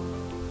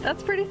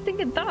 That's pretty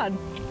stinking thawed.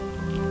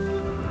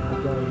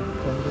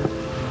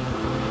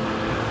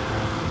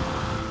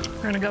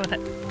 We're gonna go with it.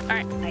 All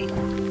right, nice.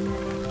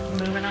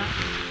 Moving on.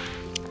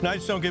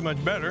 Nights don't get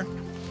much better.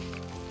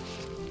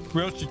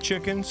 Roasted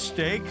chicken,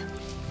 steak,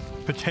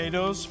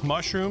 potatoes,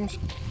 mushrooms,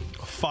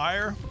 a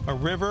fire, a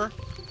river.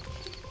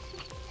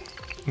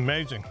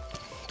 Amazing.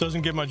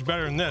 Doesn't get much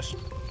better than this.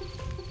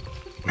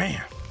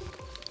 Man,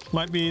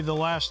 might be the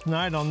last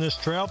night on this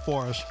trail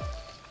for us.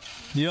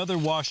 The other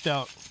washed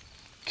out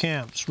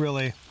camps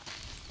really,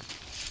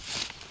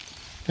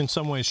 in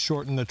some ways,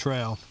 shortened the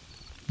trail,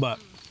 but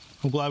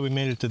I'm glad we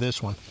made it to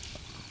this one.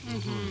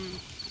 Mm-hmm.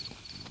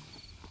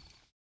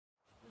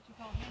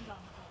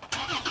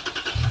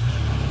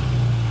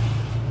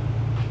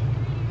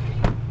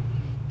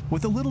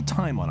 With a little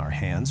time on our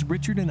hands,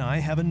 Richard and I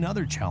have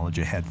another challenge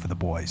ahead for the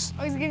boys.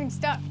 I was getting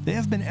stuck. They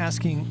have been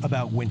asking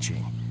about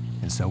winching,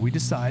 and so we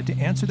decide to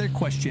answer their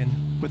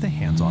question with a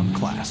hands-on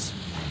class.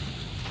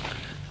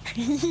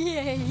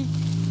 Yay!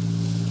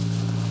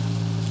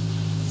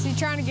 So you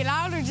trying to get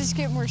out or just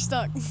get more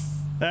stuck?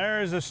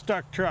 There's a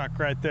stuck truck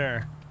right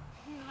there.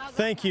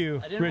 Thank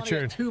you, I didn't Richard.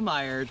 want to get too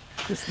mired,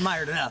 just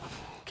mired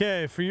enough.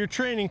 Okay, for your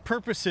training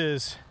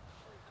purposes,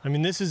 I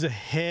mean, this is a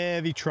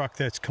heavy truck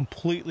that's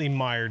completely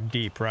mired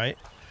deep, right?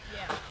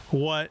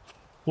 Yeah.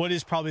 What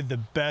is probably the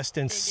best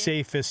and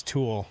safest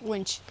tool?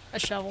 Winch. A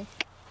shovel.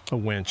 A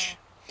winch.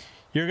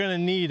 You're gonna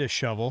need a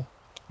shovel.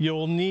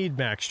 You'll need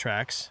max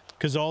tracks,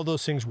 because all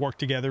those things work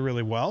together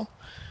really well.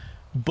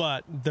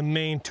 But the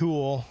main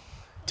tool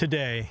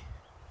today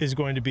is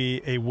going to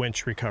be a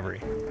winch recovery.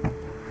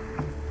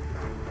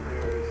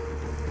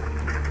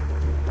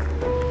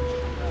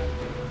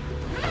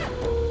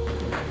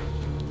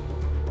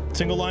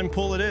 Single line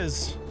pull it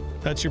is.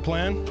 That's your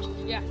plan?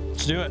 Yeah.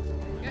 Let's do it.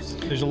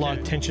 There's a lot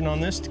of tension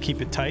on this to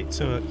keep it tight,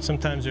 so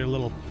sometimes they're a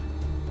little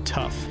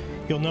tough.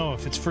 You'll know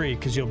if it's free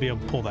because you'll be able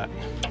to pull that.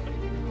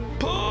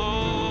 Pull!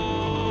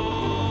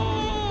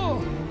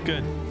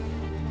 Good.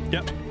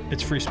 Yep,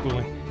 it's free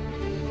spooling.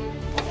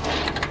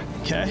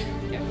 Okay.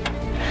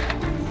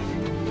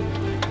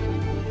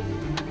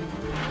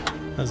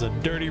 That's a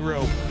dirty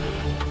rope.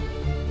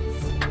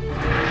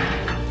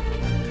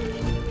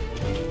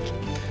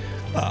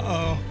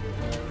 Uh-oh.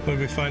 What did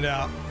we find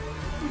out?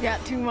 You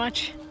got too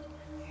much.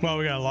 Well,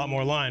 we got a lot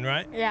more line,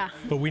 right? Yeah.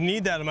 But we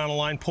need that amount of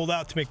line pulled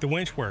out to make the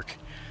winch work.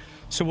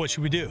 So what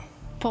should we do?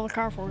 Pull the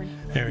car forward.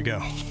 There we go.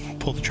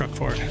 Pull the truck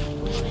forward.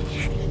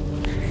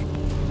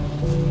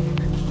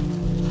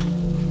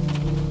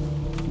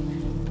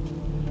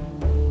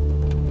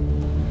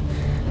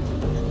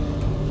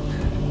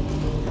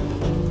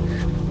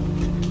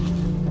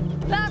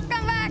 Stop,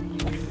 come back!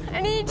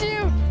 I need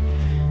you!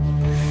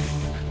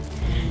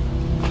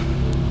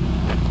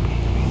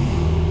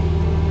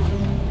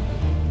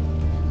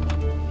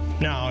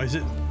 Now,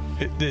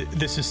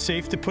 this is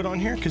safe to put on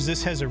here? Because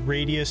this has a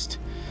radiused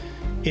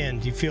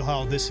end. Do you feel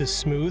how this is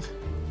smooth?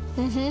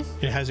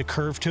 Mm-hmm. It has a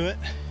curve to it.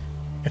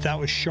 If that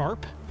was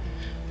sharp,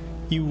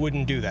 you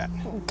wouldn't do that.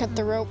 Cut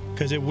the rope.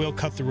 Because it will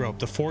cut the rope.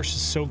 The force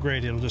is so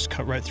great, it'll just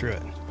cut right through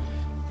it.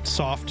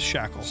 Soft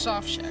shackle.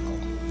 Soft shackle.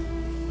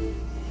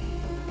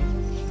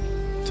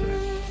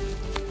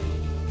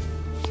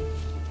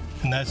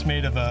 And that's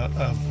made of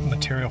a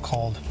material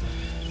called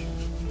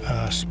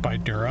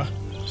Spidura.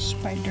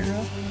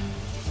 Spidura.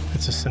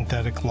 It's a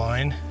synthetic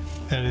line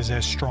that is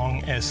as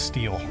strong as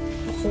steel.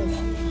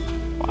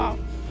 Oh. Wow.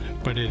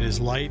 But it is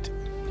light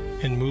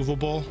and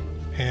movable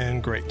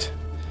and great.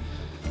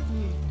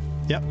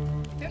 Yep.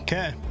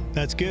 Okay,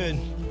 that's good.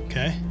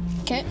 Okay.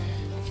 Okay.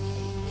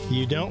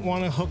 You don't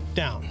want to hook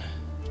down.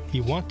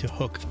 You want to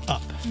hook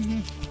up.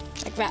 Mm-hmm.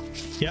 Like that.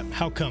 Yep,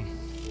 how come?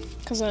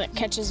 Because then it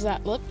catches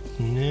that lip.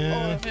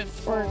 Yeah.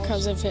 Or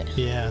because of it.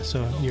 Yeah,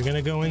 so you're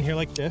gonna go in here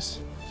like this.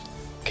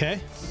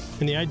 Okay?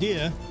 And the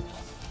idea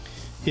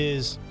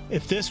is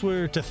if this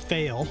were to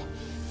fail,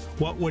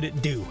 what would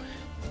it do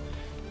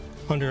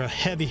under a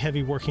heavy,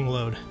 heavy working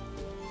load?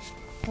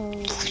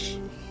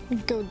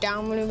 Go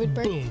down when it would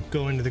break. Boom,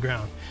 go into the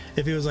ground.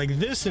 If it was like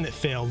this and it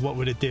failed, what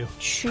would it do?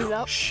 Shoot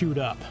up. Shoot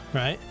up,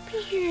 right?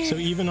 So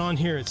even on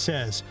here it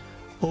says,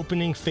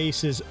 opening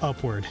faces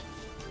upward.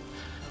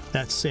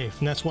 That's safe,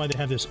 and that's why they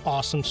have this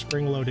awesome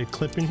spring-loaded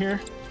clip in here,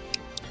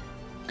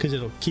 because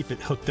it'll keep it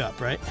hooked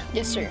up, right?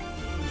 Yes, sir.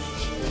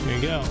 There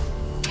you go.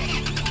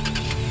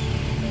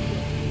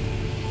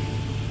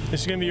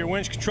 This is gonna be your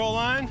winch control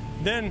line.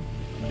 Then,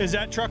 is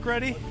that truck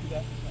ready?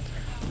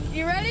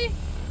 You ready?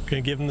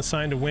 Gonna give them the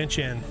sign to winch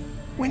in.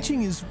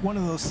 Winching is one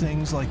of those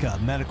things like a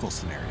medical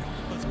scenario.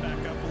 Let's back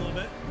up a little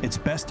bit. It's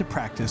best to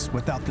practice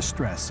without the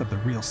stress of the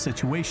real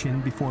situation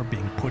before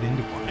being put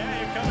into one. Okay,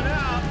 you're coming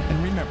out.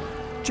 And remember,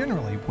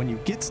 generally, when you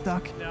get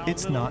stuck,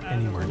 it's not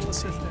an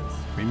emergency.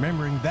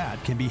 Remembering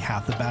that can be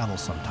half the battle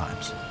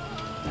sometimes.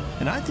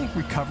 And I think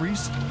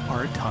recoveries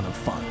are a ton of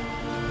fun.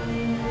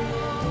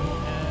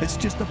 It's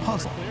just a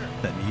puzzle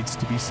that needs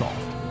to be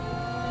solved.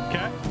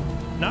 Okay,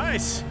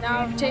 nice.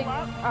 Now take,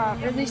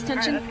 release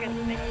tension.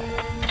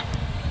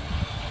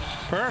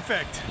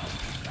 Perfect.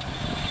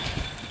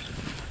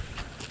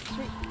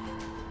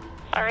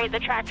 All right, the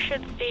track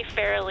should stay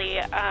fairly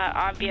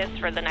obvious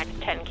for the next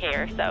 10K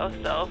or so,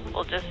 so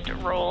we'll just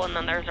roll and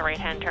then there's a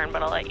right-hand turn,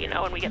 but I'll let you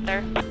know when we get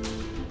there.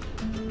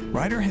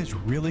 Ryder has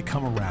really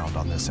come around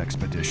on this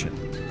expedition.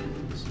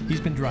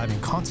 He's been driving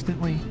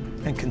constantly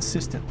and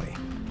consistently,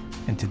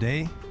 and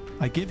today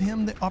I give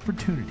him the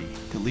opportunity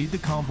to lead the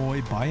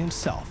convoy by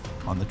himself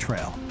on the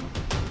trail.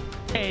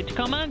 Okay,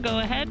 Tacoma, go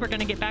ahead. We're going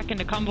to get back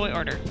into convoy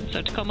order.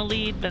 So Tacoma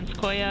lead, then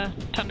Sequoia,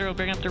 Tundra will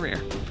bring up the rear.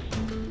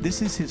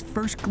 This is his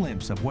first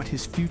glimpse of what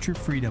his future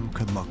freedom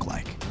could look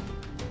like,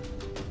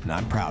 and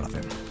I'm proud of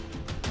him.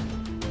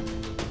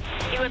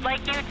 He would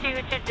like you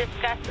to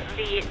discuss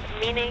the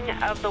meaning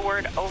of the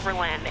word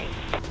overlanding.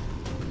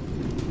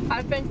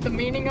 I think the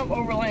meaning of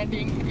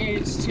overlanding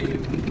is to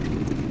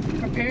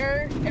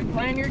prepare and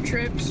plan your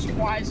trips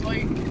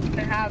wisely and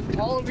have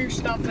all of your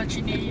stuff that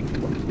you need,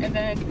 and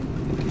then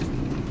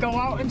go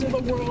out into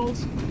the world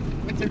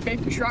with your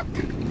big truck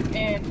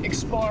and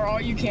explore all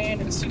you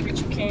can and see what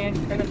you can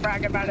and then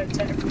brag about it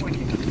to everyone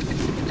you meet.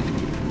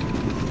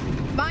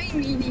 My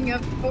meaning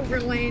of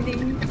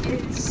overlanding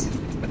is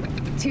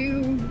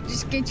to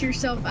just get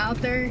yourself out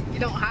there. You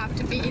don't have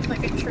to be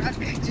like a truck.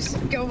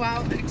 Just go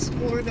out and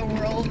explore the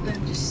world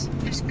and just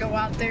go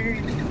out there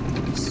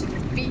and just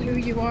be who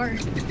you are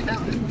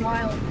out in the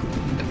wild.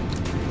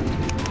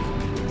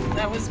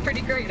 That was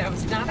pretty great. I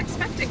was not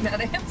expecting that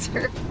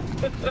answer.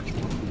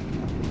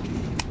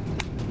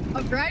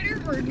 A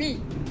Ryder or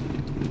me?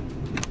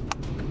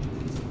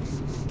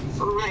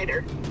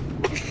 Ryder.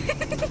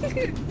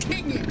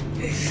 Dang it.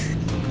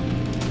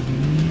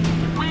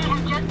 We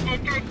have just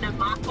entered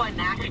Namakwa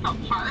National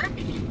Park,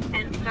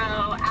 and so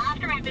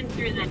after we've been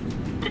through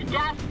the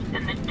dust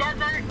and the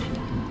desert,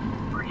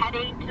 we're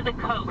heading to the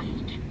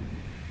coast.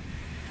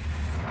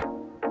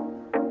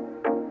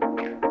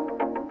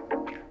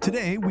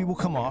 Today, we will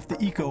come off the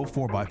Eco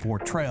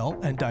 4x4 trail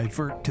and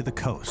divert to the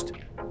coast.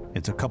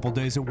 It's a couple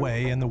days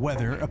away and the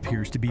weather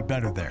appears to be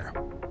better there.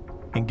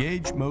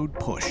 Engage mode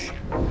push.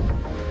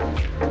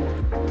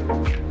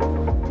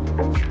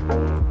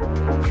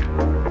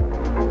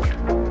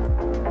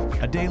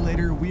 A day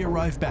later, we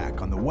arrive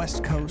back on the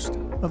west coast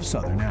of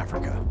southern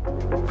Africa.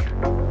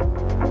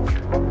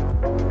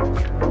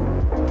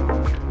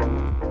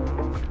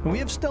 And we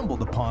have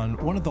stumbled upon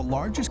one of the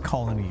largest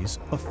colonies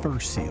of fur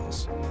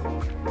seals.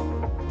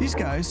 These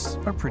guys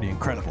are pretty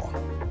incredible.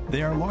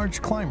 They are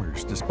large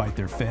climbers despite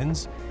their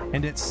fins,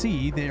 and at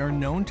sea they are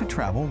known to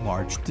travel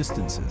large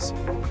distances.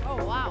 Oh,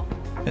 wow.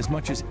 As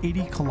much as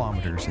 80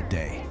 kilometers a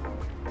day.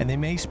 And they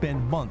may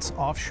spend months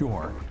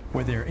offshore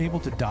where they are able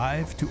to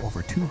dive to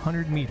over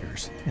 200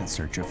 meters in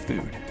search of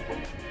food.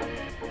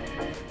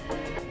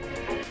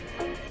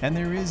 And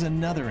there is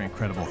another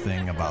incredible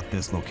thing about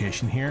this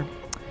location here,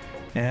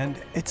 and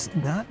it's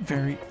not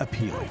very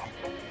appealing.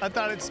 I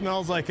thought it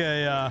smells like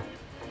a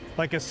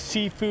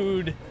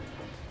seafood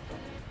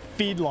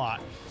feedlot,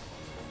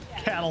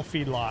 cattle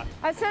feedlot.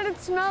 I said it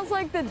smells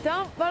like the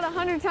dump, but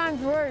 100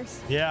 times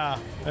worse. Yeah,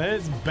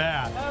 it's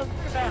bad. Oh,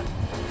 pretty bad.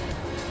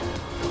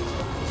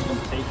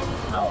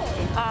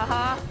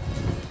 Uh-huh.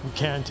 You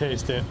can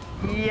taste it.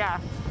 Yeah.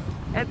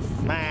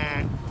 It's...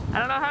 Man. I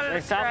don't know how to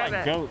describe it.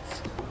 They sound like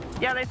goats.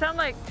 Yeah, they sound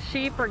like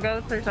sheep or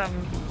goats or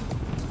something.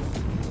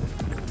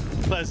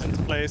 Pleasant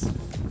place.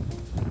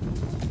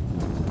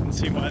 Let's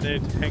see why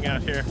they'd hang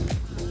out here.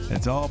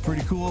 It's all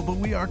pretty cool, but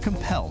we are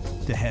compelled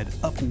to head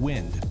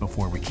upwind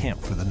before we camp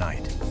for the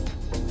night.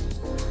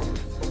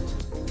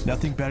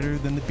 Nothing better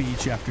than the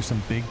beach after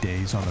some big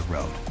days on the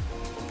road.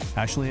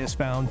 Ashley has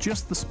found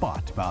just the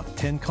spot about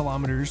 10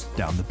 kilometers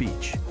down the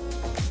beach.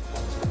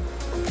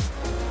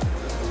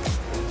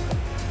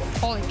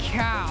 Holy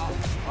cow.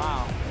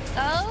 Wow.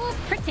 Oh,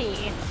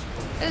 pretty.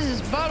 This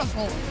is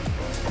beautiful.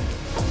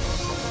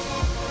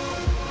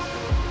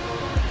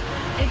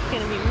 It's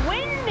gonna be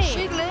windy.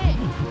 She lit.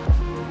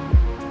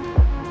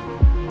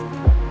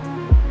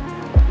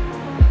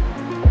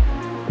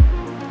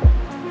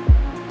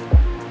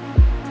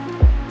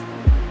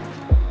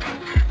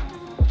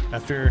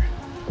 After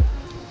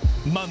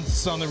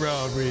months on the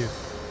road, we've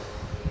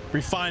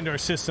refined our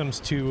systems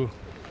to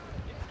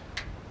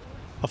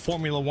a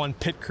Formula One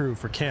pit crew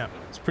for camp.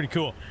 It's pretty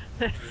cool.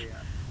 This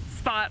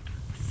spot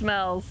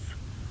smells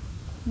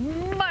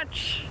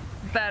much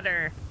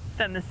better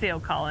than the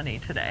seal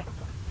colony today.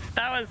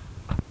 That was,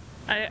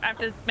 I have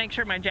to make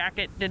sure my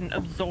jacket didn't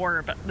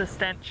absorb the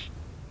stench.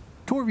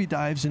 Torvi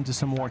dives into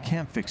some more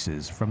camp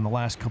fixes from the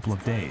last couple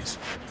of days.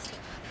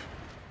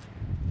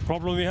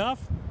 Problem we have,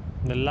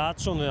 the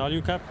latch on the alu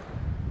cap.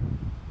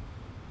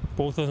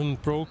 Both of them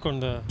broke on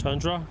the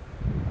Tundra.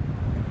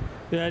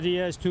 The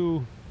idea is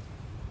to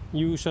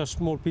use a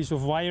small piece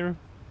of wire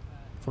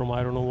from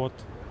I don't know what,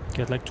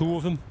 get like 2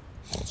 of them,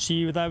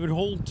 see if that would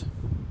hold,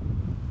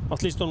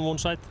 at least on one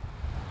side.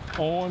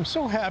 Oh, I'm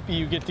so happy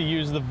you get to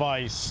use the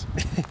vise.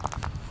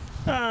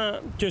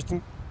 Just,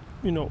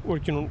 you know,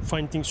 working on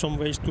finding some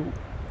ways to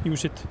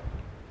use it.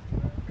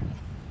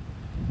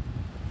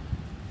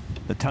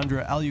 The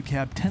Tundra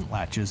Alucab tent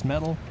latches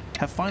metal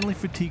have finally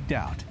fatigued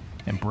out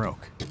and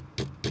broke.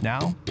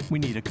 Now we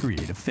need a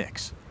creative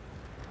fix.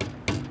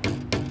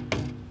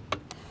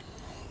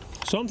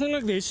 Something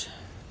like this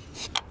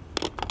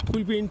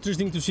will be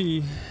interesting to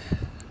see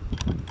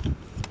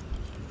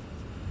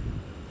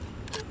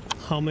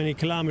how many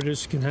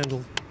kilometers can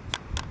handle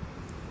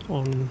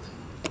on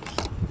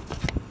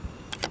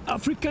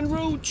African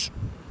roads.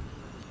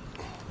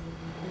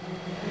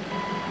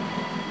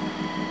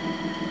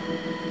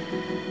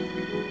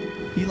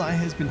 Eli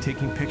has been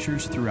taking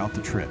pictures throughout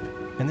the trip,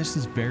 and this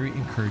is very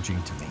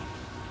encouraging to me.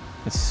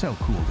 It's so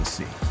cool to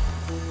see.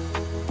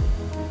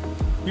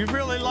 You've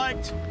really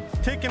liked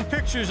taking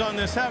pictures on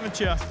this, haven't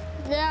you?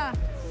 Yeah,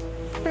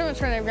 pretty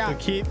much what I've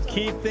got. So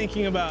keep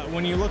thinking about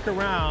when you look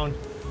around,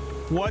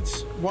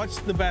 what's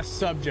the best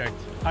subject?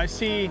 I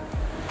see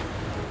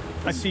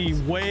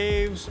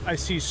waves, I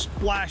see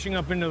splashing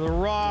up into the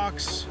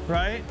rocks,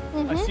 right?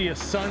 I see a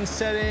sun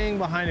setting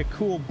behind a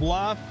cool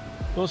bluff.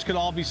 Those could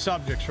all be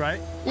subjects, right?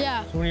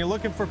 Yeah. So when you're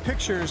looking for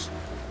pictures,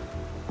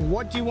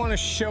 what do you want to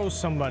show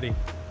somebody?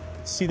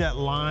 See that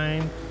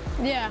line?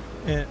 Yeah.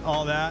 And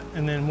all that,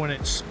 and then when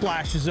it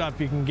splashes up,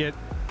 you can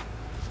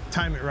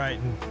time it right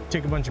and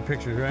take a bunch of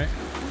pictures, right?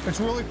 It's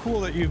really cool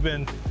that you've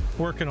been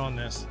working on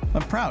this.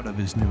 I'm proud of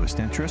his newest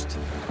interest,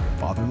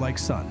 father like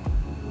son.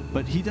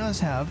 But he does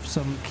have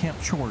some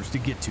camp chores to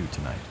get to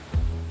tonight.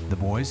 The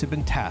boys have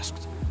been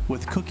tasked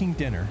with cooking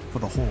dinner for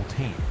the whole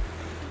team.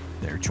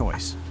 Their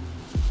choice.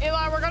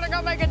 Eli, we're gonna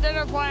go make a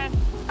dinner plan.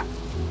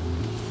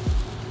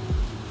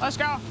 Let's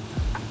go.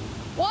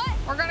 What?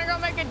 We're gonna go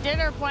make a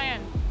dinner plan.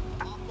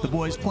 The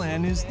boys'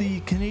 plan is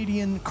the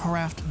Canadian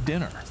craft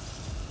dinner.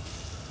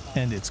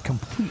 And it's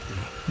completely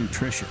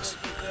nutritious.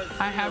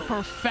 I have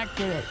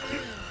perfected it.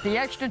 The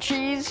extra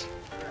cheese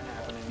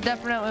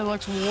definitely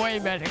looks way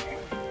better.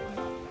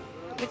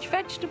 Which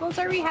vegetables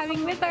are we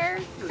having with our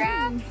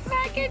Kraft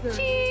mac and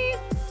cheese?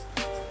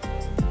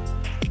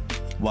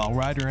 While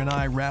Ryder and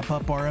I wrap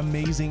up our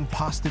amazing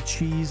pasta,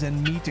 cheese,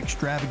 and meat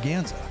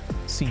extravaganza,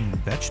 seeing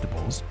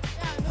vegetables,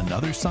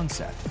 another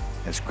sunset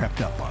has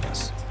crept up on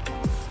us.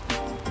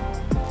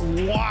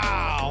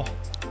 Wow!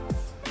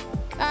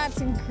 That's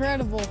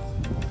incredible.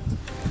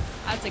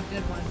 That's a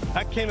good one.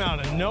 That came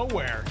out of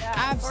nowhere. Yeah,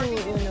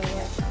 absolutely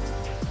nowhere.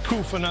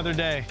 Poof, another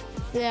day.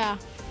 Yeah.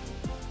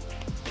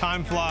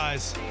 Time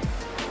flies.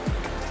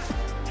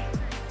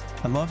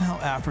 I love how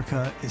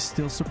Africa is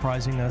still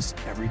surprising us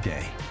every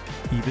day,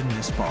 even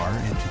this far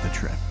into the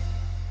trip.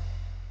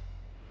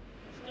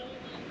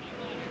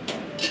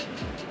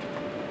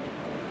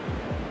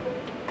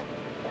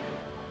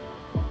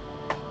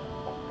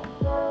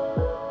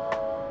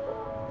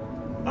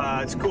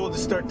 It's cool to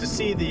start to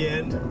see the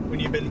end when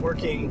you've been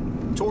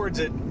working towards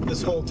it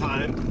this whole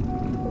time.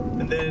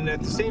 And then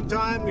at the same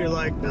time, you're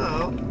like,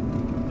 no,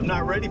 I'm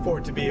not ready for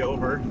it to be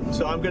over.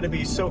 So I'm going to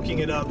be soaking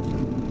it up,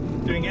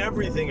 doing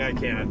everything I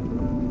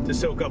can to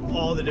soak up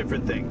all the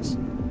different things.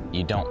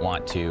 You don't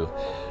want to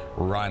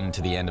run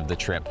to the end of the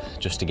trip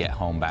just to get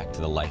home back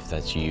to the life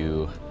that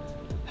you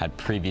had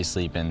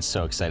previously been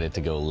so excited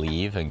to go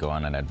leave and go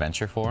on an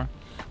adventure for.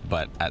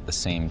 But at the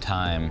same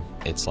time,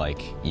 it's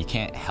like you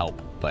can't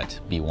help but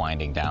be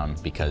winding down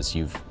because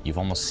you've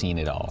almost seen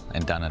it all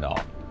and done it all.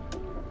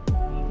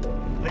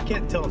 I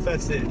can't tell if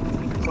that's the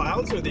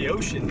clouds or the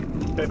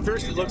ocean. At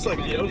first it looks like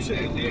the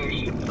ocean.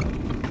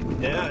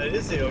 Yeah, it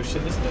is the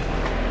ocean, isn't it?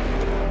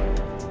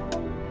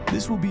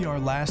 This will be our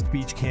last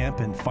beach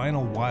camp and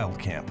final wild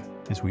camp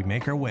as we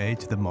make our way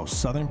to the most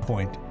southern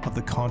point of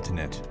the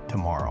continent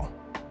tomorrow.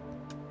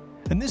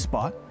 And this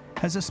spot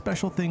has a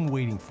special thing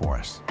waiting for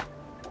us.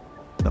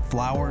 The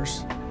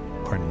flowers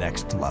are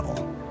next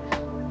level.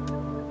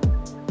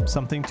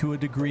 Something to a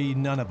degree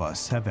none of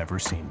us have ever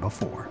seen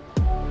before.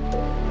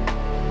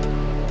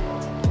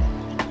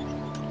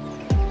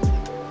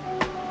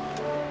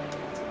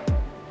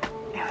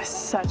 It was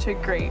such a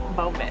great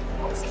moment.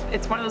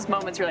 It's one of those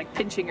moments you're like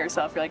pinching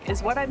yourself. You're like,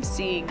 is what I'm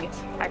seeing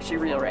actually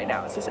real right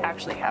now? Is this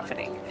actually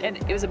happening? And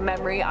it was a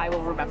memory I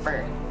will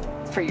remember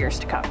for years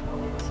to come.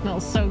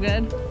 Smells so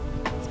good.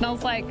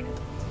 Smells like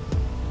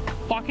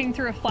walking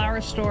through a flower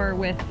store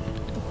with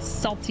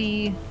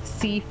salty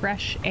sea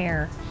fresh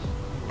air.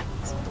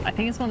 I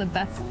think it's one of the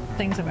best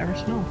things I've ever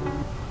smelled.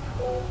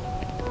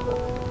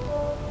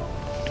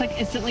 It's like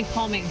instantly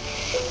calming.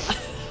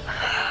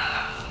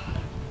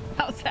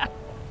 How's that?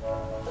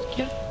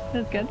 Good?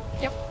 That's good?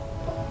 Yep.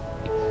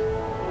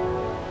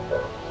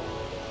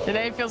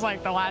 Today feels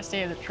like the last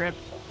day of the trip.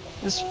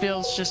 This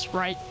feels just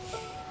right.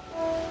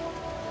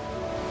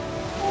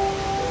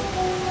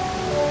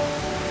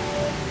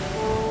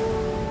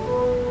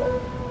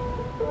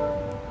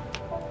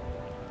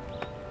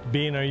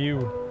 Bean, are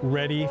you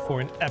ready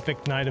for an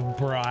epic night of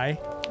braai?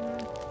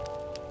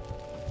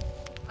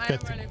 I am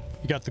ready.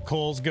 You got the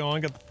coals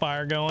going, got the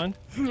fire going?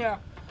 Yeah.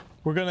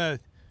 We're gonna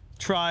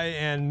try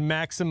and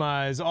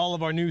maximize all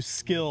of our new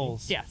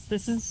skills. Yes,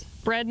 this is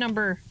bread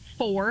number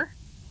 4.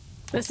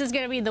 This is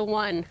gonna be the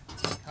one.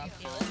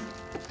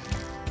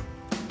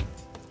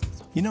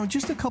 You know,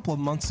 just a couple of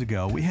months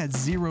ago, we had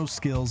 0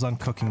 skills on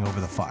cooking over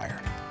the fire.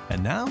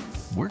 And now,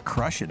 we're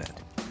crushing it.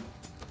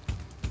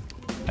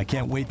 I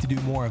can't wait to do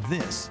more of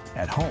this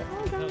at home.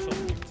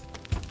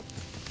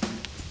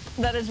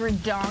 That is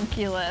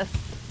redonkulous.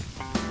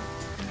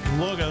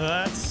 Look at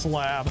that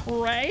slab.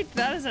 Right?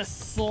 That is a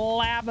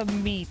slab of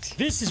meat.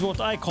 This is what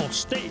I call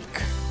steak.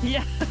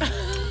 Yeah.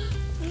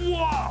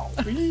 Wow.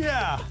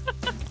 Yeah.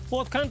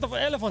 What kind of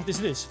elephant is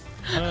this?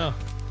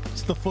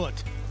 It's the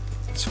foot.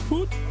 It's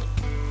foot?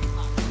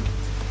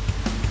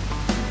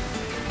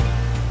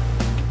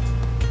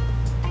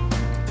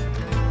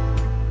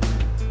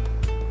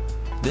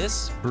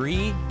 This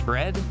brie,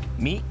 bread,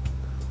 meat,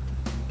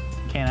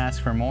 can't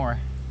ask for more.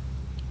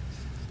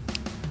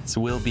 This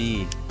will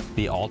be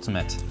the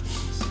ultimate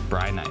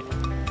braai night.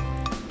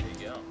 There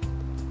you go.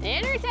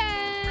 Dinner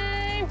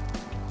time!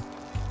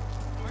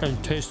 And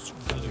it tastes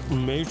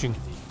amazing.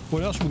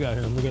 What else we got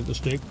here? We got the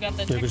steak. We got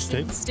the Maybe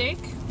Texan steak.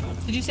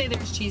 Did you say there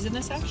was cheese in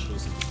this, Ash?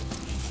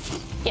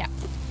 Yeah,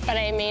 but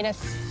I made a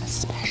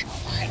special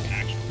one.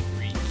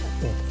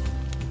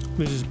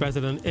 This is better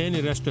than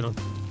any restaurant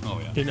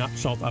in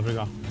South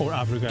Africa or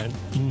Africa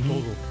in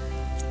total.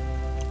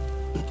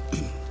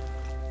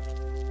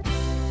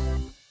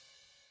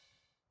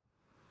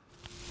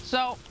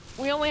 So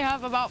we only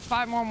have about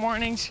 5 more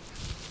mornings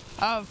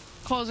of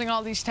closing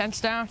all these tents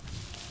down.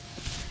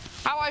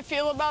 How I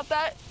feel about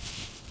that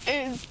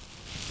is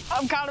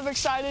I'm kind of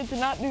excited to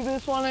not do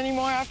this one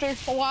anymore after a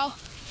while,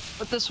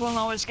 but this one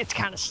always gets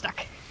kind of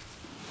stuck.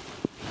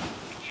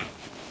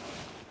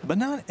 But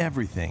not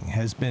everything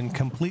has been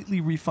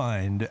completely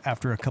refined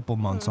after a couple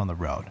months on the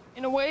road.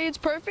 In a way, it's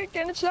perfect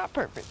and it's not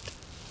perfect,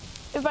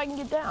 if I can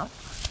get down.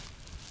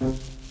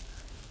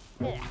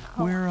 Yeah.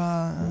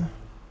 We're,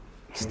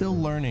 still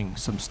learning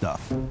some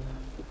stuff.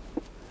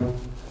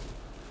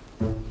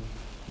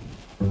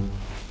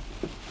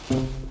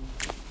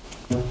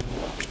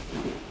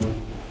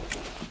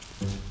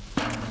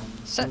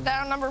 Set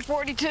down number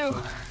 42. I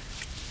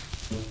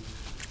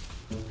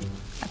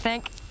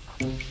think.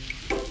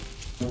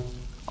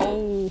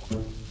 Oh.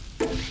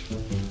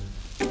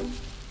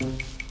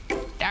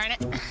 Darn it.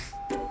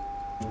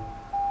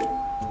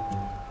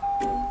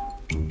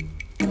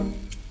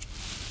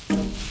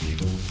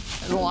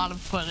 There's a lot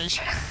of footage.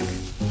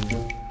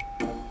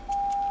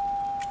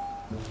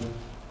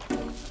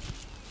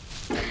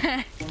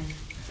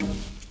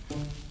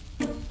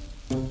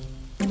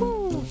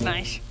 Ooh,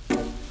 nice.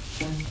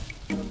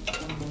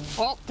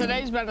 Well,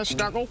 today's been a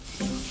struggle.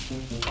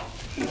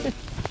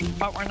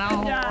 But we're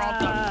all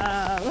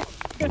done.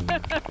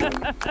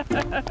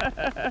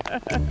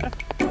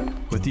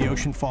 With the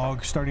ocean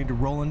fog starting to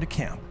roll into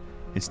camp,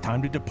 it's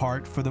time to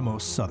depart for the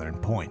most southern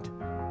point,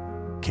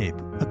 Cape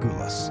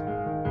Agulhas.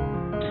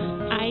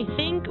 I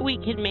think we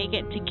can make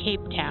it to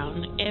Cape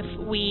Town if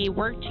we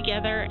work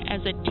together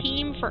as a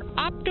team for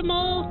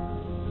optimal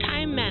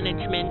time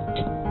management.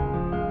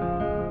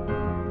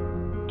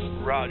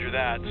 Roger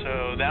that.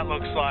 So that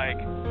looks like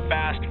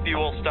fast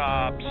fuel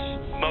stops,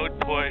 mode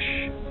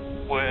push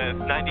with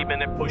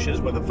 90-minute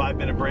pushes with a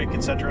 5-minute break,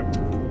 etc.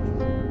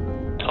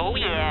 Oh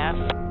yeah.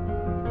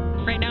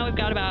 Right now we've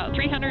got about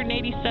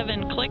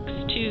 387 clicks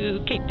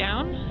to Cape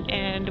Town,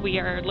 and we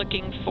are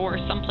looking for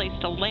someplace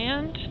to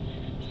land.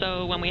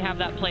 So when we have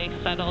that place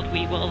settled,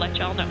 we will let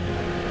y'all know.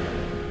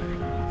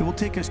 It will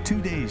take us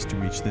 2 days to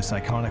reach this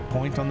iconic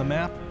point on the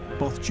map,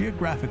 both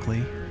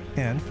geographically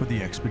and for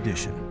the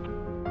expedition.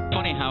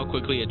 Funny how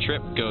quickly a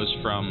trip goes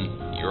from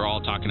you're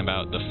all talking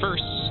about the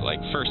first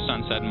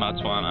sunset in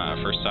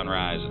Botswana, first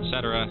sunrise,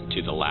 etc.,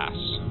 to the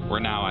last. We're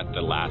now at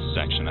the last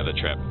section of the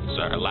trip.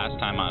 So our last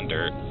time on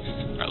dirt,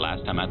 our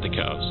last time at the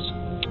coast.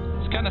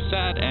 It's kind of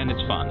sad and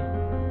it's fun.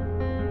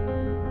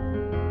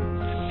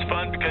 It's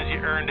fun because you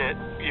earned it.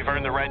 You've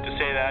earned the right to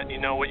say that. You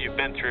know what you've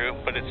been through,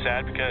 but it's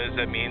sad because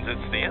that means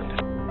it's the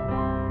end.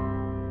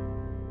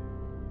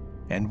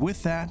 And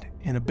with that,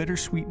 in a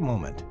bittersweet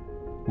moment,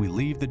 we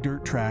leave the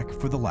dirt track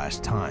for the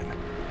last time.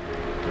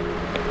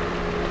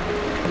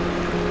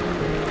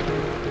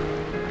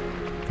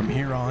 From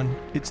here on,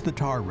 it's the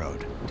tar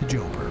road to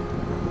Joburg.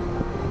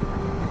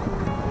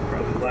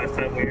 Probably the last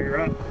time we were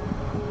up.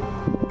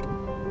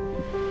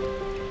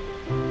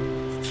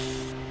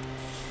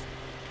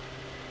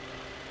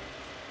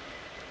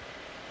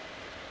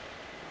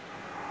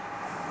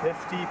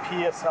 50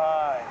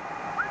 PSI.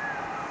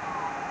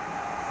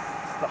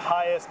 It's the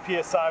highest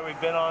PSI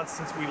we've been on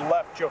since we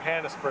left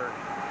Johannesburg.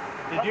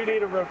 They do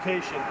need a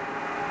rotation.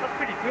 That's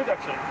pretty good,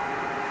 actually.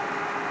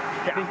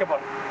 Yeah. Think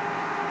about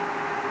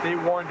it. They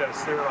warned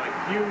us. They were like,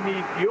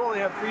 you only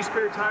have 3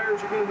 spare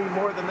tires, you're going to need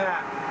more than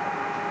that.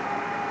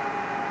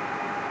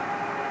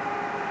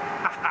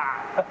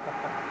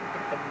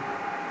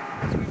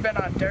 We've been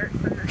on dirt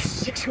for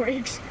 6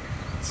 weeks,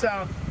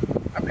 so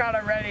I'm kind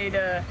of ready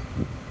to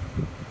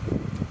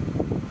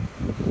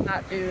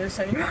not do this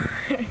anymore.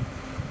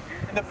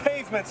 And the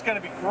pavement's going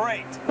to be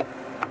great.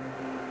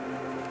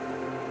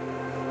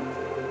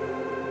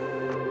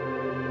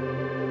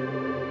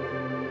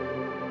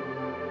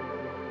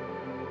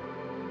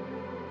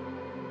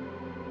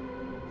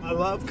 I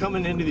love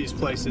coming into these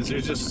places.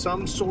 There's just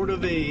some sort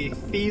of a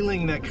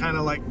feeling that kind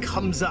of like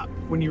comes up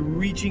when you're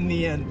reaching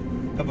the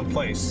end of a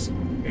place.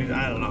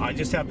 I don't know, I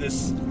just have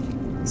this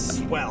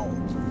swell.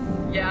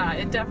 Yeah,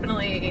 it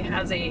definitely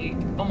has a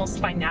almost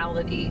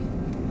finality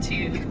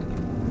to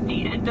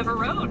the end of a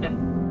road.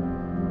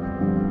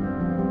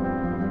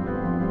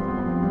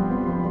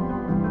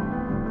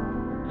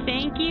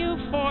 Thank you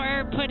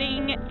for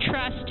putting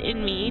trust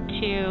in me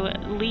to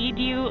lead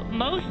you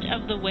most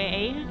of the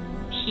way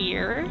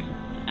here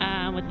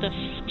with the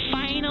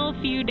final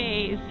few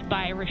days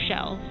by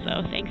Rochelle.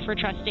 So thanks for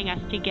trusting us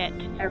to get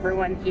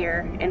everyone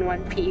here in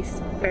one piece.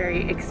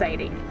 Very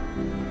exciting.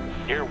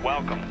 You're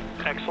welcome.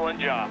 Excellent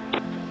job.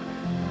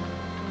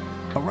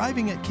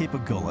 Arriving at Cape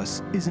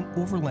Agulhas is an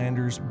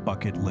overlander's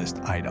bucket list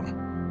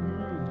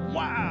item.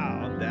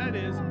 Wow, that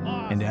is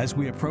awesome. And as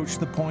we approach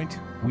the point,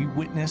 we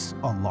witness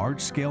a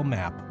large-scale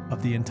map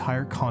of the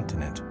entire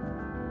continent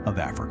of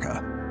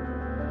Africa.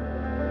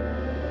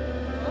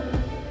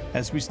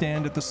 As we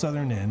stand at the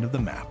southern end of the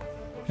map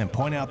and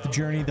point out the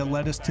journey that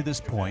led us to this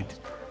point,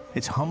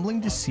 it's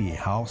humbling to see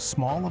how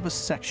small of a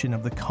section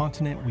of the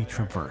continent we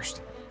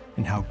traversed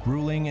and how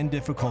grueling and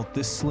difficult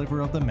this sliver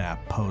of the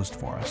map posed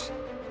for us.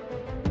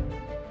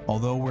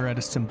 Although we're at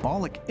a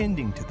symbolic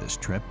ending to this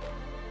trip,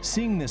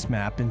 seeing this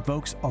map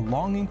invokes a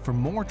longing for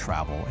more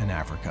travel in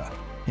Africa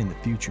in the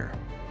future,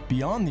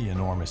 beyond the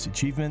enormous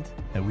achievement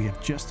that we have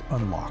just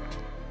unlocked.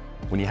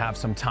 When you have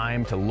some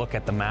time to look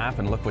at the map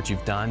and look what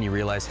you've done, you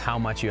realize how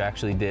much you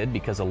actually did,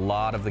 because a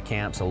lot of the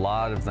camps, a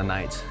lot of the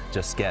nights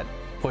just get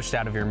pushed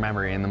out of your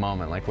memory in the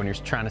moment. Like when you're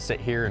trying to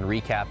sit here and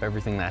recap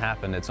everything that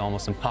happened, it's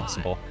almost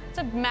impossible. It's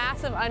a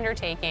massive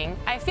undertaking.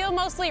 I feel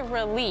mostly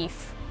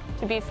relief,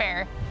 to be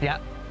fair. Yeah.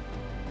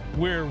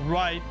 We're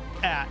right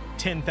at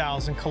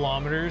 10,000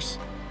 kilometers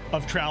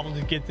of travel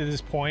to get to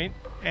this point,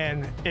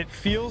 and it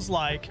feels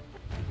like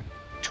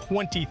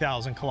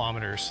 20,000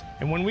 kilometers.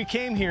 And when we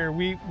came here,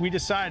 we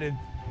decided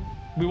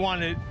we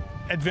wanted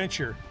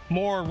adventure,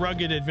 more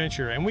rugged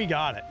adventure, and we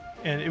got it.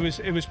 And it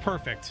was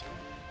perfect.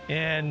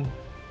 And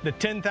the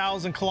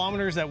 10,000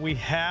 kilometers that we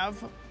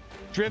have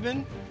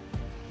driven,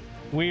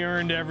 we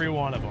earned every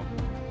one of them.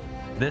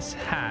 This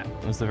hat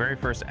was the very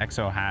first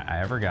XO hat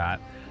I ever got.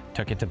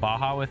 Took it to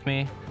Baja with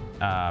me.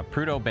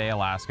 Prudhoe Bay,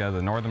 Alaska,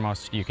 the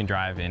northernmost you can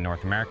drive in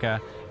North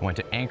America. Went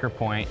to Anchor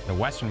Point, the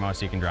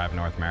westernmost you can drive in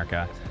North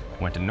America.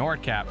 Went to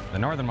Nordkap, the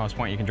northernmost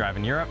point you can drive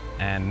in Europe.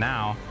 And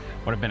now,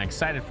 what I've been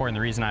excited for, and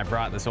the reason I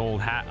brought this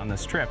old hat on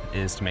this trip,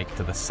 is to make it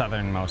to the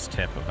southernmost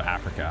tip of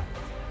Africa.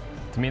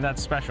 To me,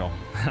 that's special.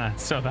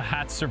 So the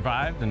hat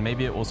survived, and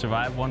maybe it will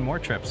survive one more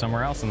trip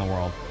somewhere else in the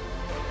world.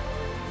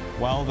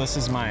 Well, this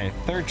is my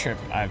 3rd trip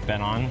I've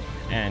been on,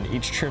 and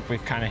each trip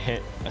we've kind of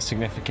hit a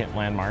significant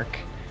landmark.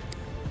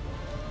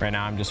 Right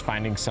now I'm just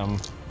finding some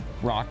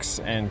rocks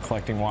and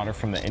collecting water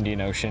from the Indian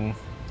Ocean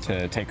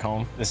to take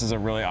home. This is a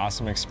really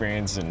awesome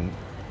experience, and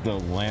the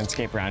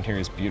landscape around here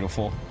is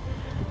beautiful.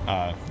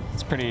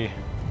 It's a pretty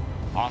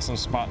awesome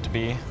spot to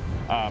be.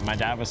 My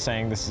dad was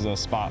saying this is a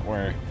spot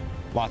where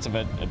lots of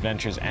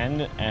adventures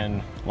end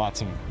and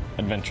lots of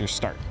adventures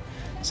start.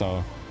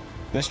 So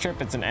this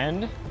trip, it's an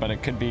end, but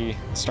it could be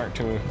the start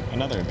to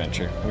another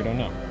adventure. We don't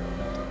know.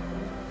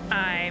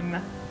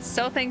 I'm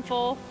so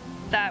thankful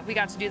that we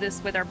got to do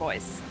this with our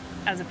boys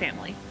as a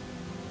family.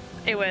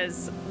 It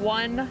was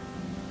one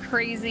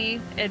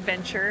crazy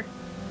adventure.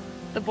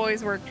 The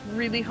boys worked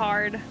really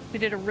hard. They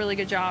did a really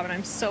good job, and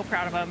I'm so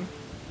proud of them.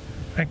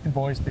 I think the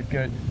boys did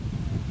good.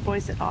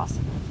 Boys did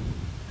awesome.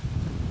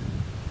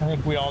 I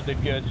think we all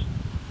did good.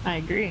 I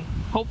agree.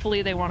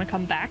 Hopefully they want to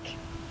come back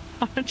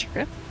on a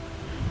trip.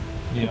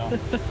 Yeah,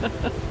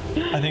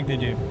 I think they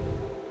do.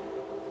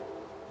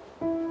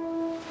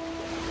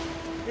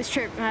 This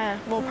trip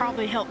will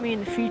probably help me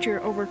in the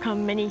future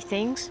overcome many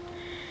things.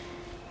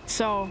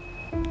 So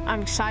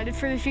I'm excited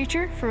for the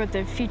future, for what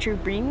the future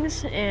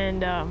brings,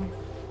 and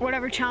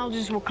whatever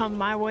challenges will come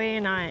my way,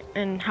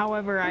 and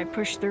however I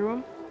push through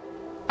them.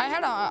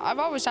 I've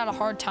always had a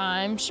hard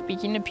time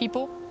speaking to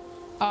people.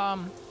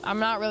 I'm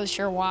not really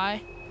sure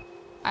why.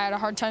 I had a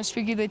hard time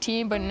speaking to the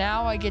team, but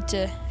now I get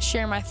to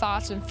share my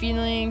thoughts and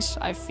feelings.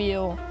 I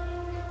feel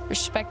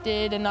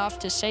respected enough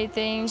to say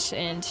things,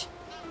 and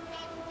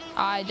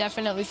I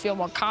definitely feel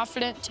more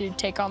confident to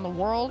take on the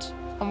world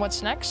and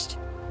what's next.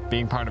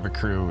 being part of a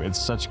crew, it's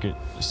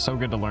so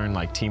good to learn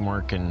like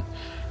teamwork and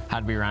how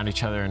to be around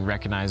each other and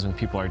recognize when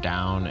people are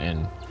down.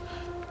 And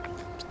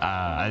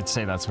I'd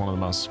say that's one of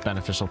the most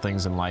beneficial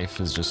things in life,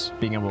 is just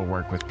being able to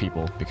work with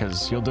people,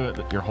 because you'll do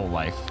it your whole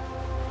life.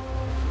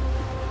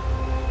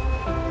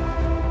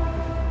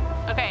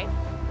 Okay,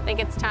 I think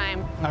it's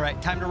time. All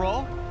right, time to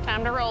roll.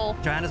 Time to roll.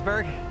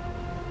 Johannesburg.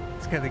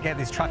 Let's get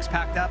these trucks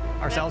packed up,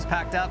 ourselves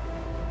packed up,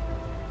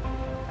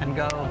 and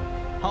go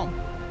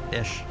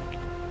home-ish.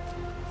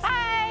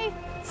 Hi!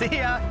 See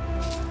ya!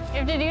 You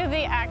have to do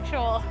the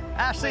actual...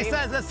 Ashley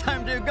says it's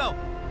time to go.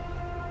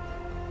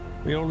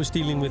 We're always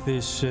dealing with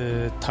this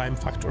time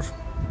factor.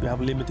 We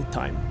have limited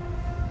time.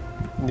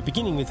 In the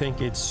beginning, we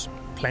think it's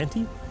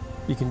plenty.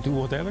 We can do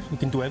whatever, we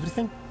can do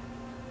everything.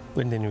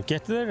 When then you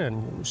get there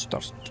and you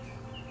start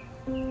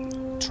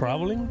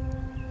traveling,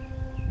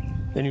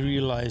 then you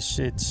realize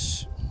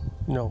it's,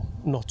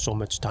 not so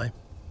much time.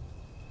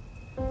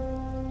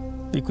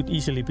 We could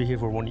easily be here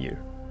for 1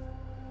 year.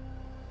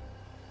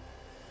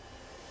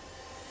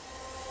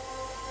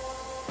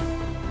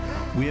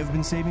 We have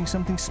been saving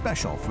something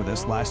special for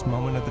this last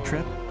moment of the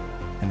trip,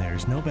 and there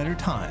is no better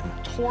time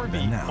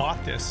than now.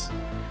 Bought this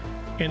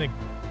in a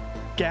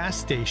gas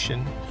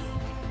station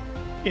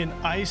in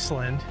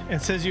Iceland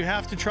and says you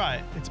have to try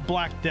it. It's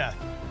Black Death,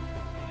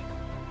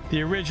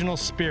 the original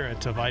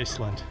spirit of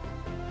Iceland.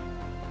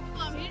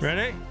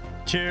 Ready?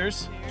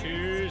 Cheers.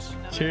 Cheers.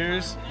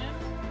 Cheers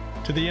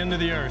to the end of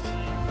the earth.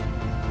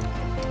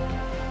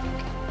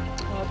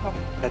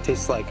 That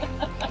tastes like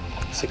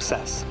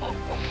success.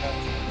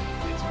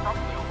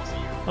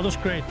 That was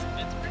great.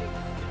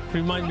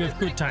 Remind me of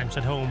good times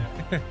at home.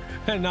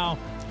 And now,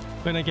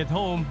 when I get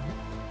home,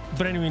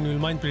 Brennivin will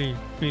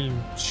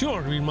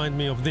remind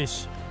me of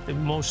this, the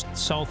most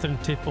southern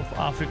tip of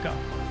Africa.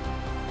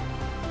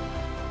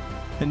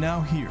 And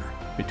now here,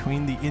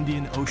 between the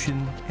Indian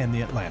Ocean and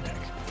the Atlantic,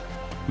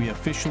 we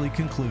officially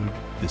conclude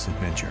this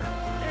adventure.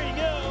 There you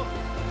go.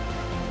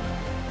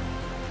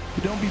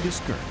 But don't be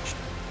discouraged.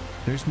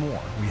 There's more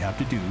we have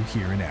to do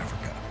here in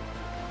Africa,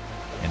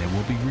 and it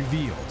will be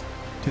revealed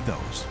to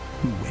those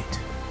who wait.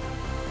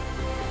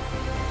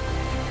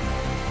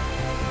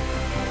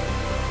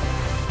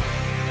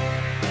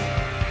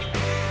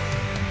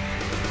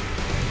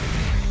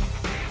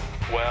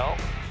 Well,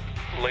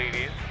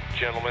 ladies,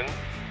 gentlemen,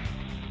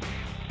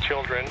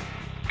 children,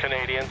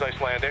 Canadians,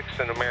 Icelandics,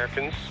 and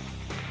Americans,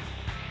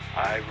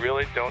 I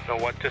really don't know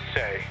what to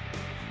say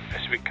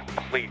as we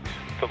complete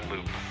the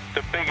loop.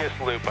 The biggest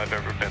loop I've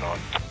ever been on.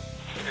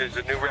 It is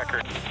a new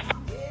record.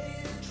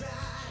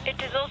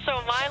 It is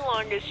also my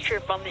longest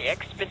trip on the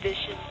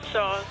expedition,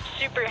 so I'm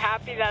super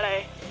happy that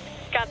I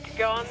got to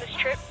go on this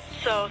trip,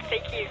 so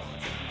thank you.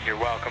 You're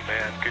welcome,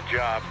 man. Good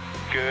job.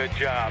 Good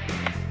job.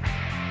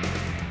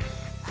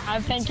 I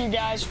thank you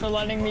guys for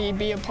letting me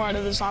be a part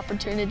of this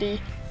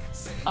opportunity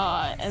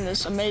and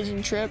this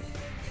amazing trip.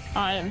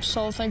 I am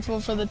so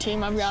thankful for the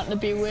team I've gotten to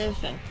be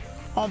with and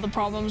all the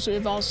problems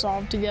we've all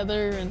solved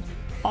together and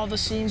all the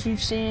scenes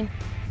we've seen.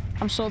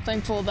 I'm so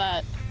thankful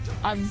that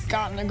I've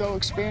gotten to go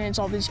experience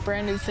all these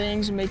brand new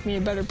things and make me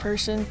a better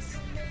person.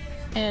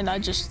 And I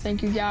just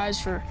thank you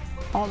guys for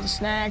all the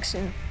snacks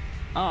and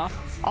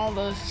all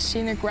the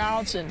scenic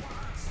routes and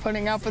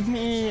putting up with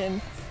me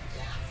and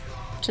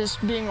just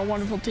being a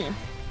wonderful team.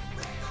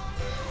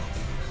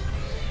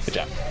 Good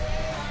job.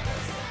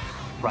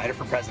 Ryder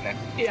for president.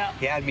 Yeah.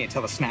 He had me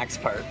until the snacks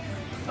part.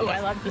 Oh, I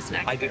love the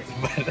snacks. I did,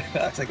 but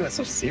I was like, that's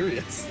so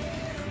serious.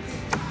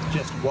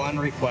 Just one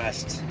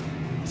request.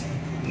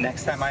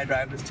 Next time I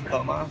drive this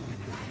Tacoma,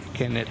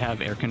 can it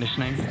have air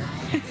conditioning?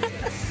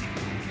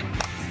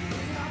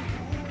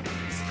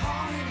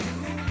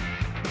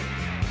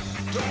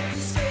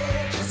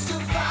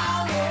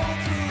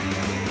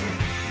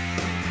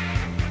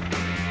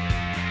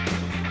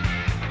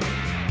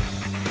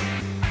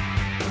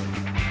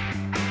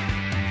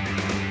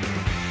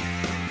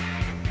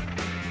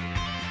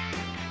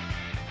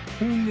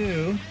 Who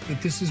knew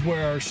that this is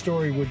where our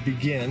story would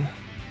begin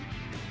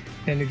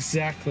and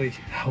exactly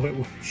how it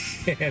would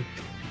end?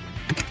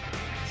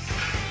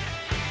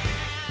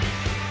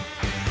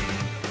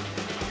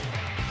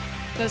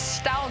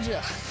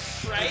 Nostalgia.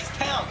 Right?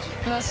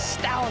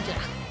 Nostalgia.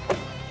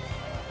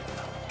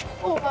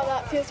 Oh, how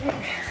that feels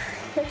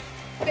weird.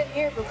 Been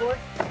here before.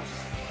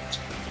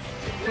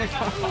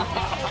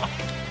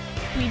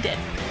 We did.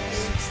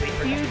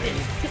 You did.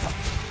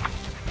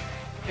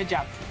 Good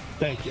job.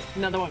 Thank you.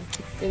 Another one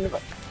in the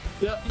book.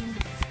 Yep.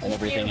 And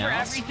everything Thank you for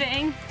else?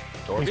 everything.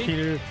 Dorothy?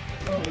 Peter.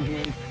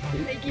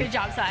 Thank you. Good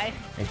job, Sai.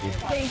 Thank you.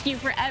 Thank you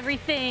for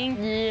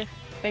everything. Yeah.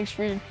 Thanks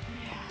for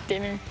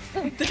dinner.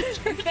 They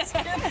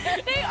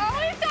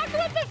always talk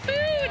about the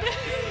food.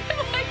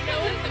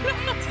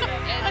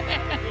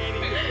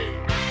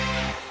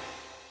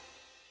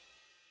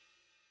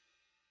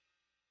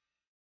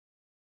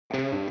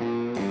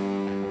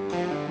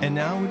 And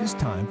now it is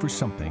time for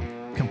something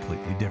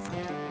completely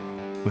different.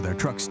 With our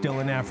truck still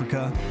in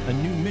Africa, a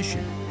new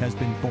mission has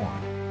been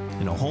born,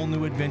 and a whole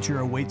new adventure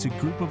awaits a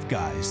group of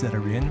guys that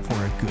are in for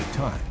a good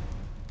time.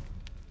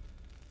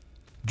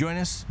 Join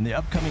us in the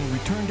upcoming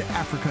Return to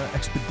Africa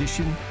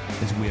expedition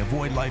as we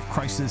avoid life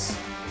crisis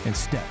and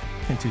step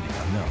into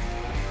the unknown.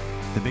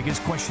 The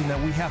biggest question that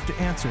we have to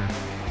answer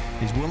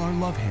is, will our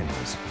love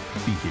handles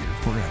be here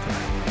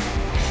forever?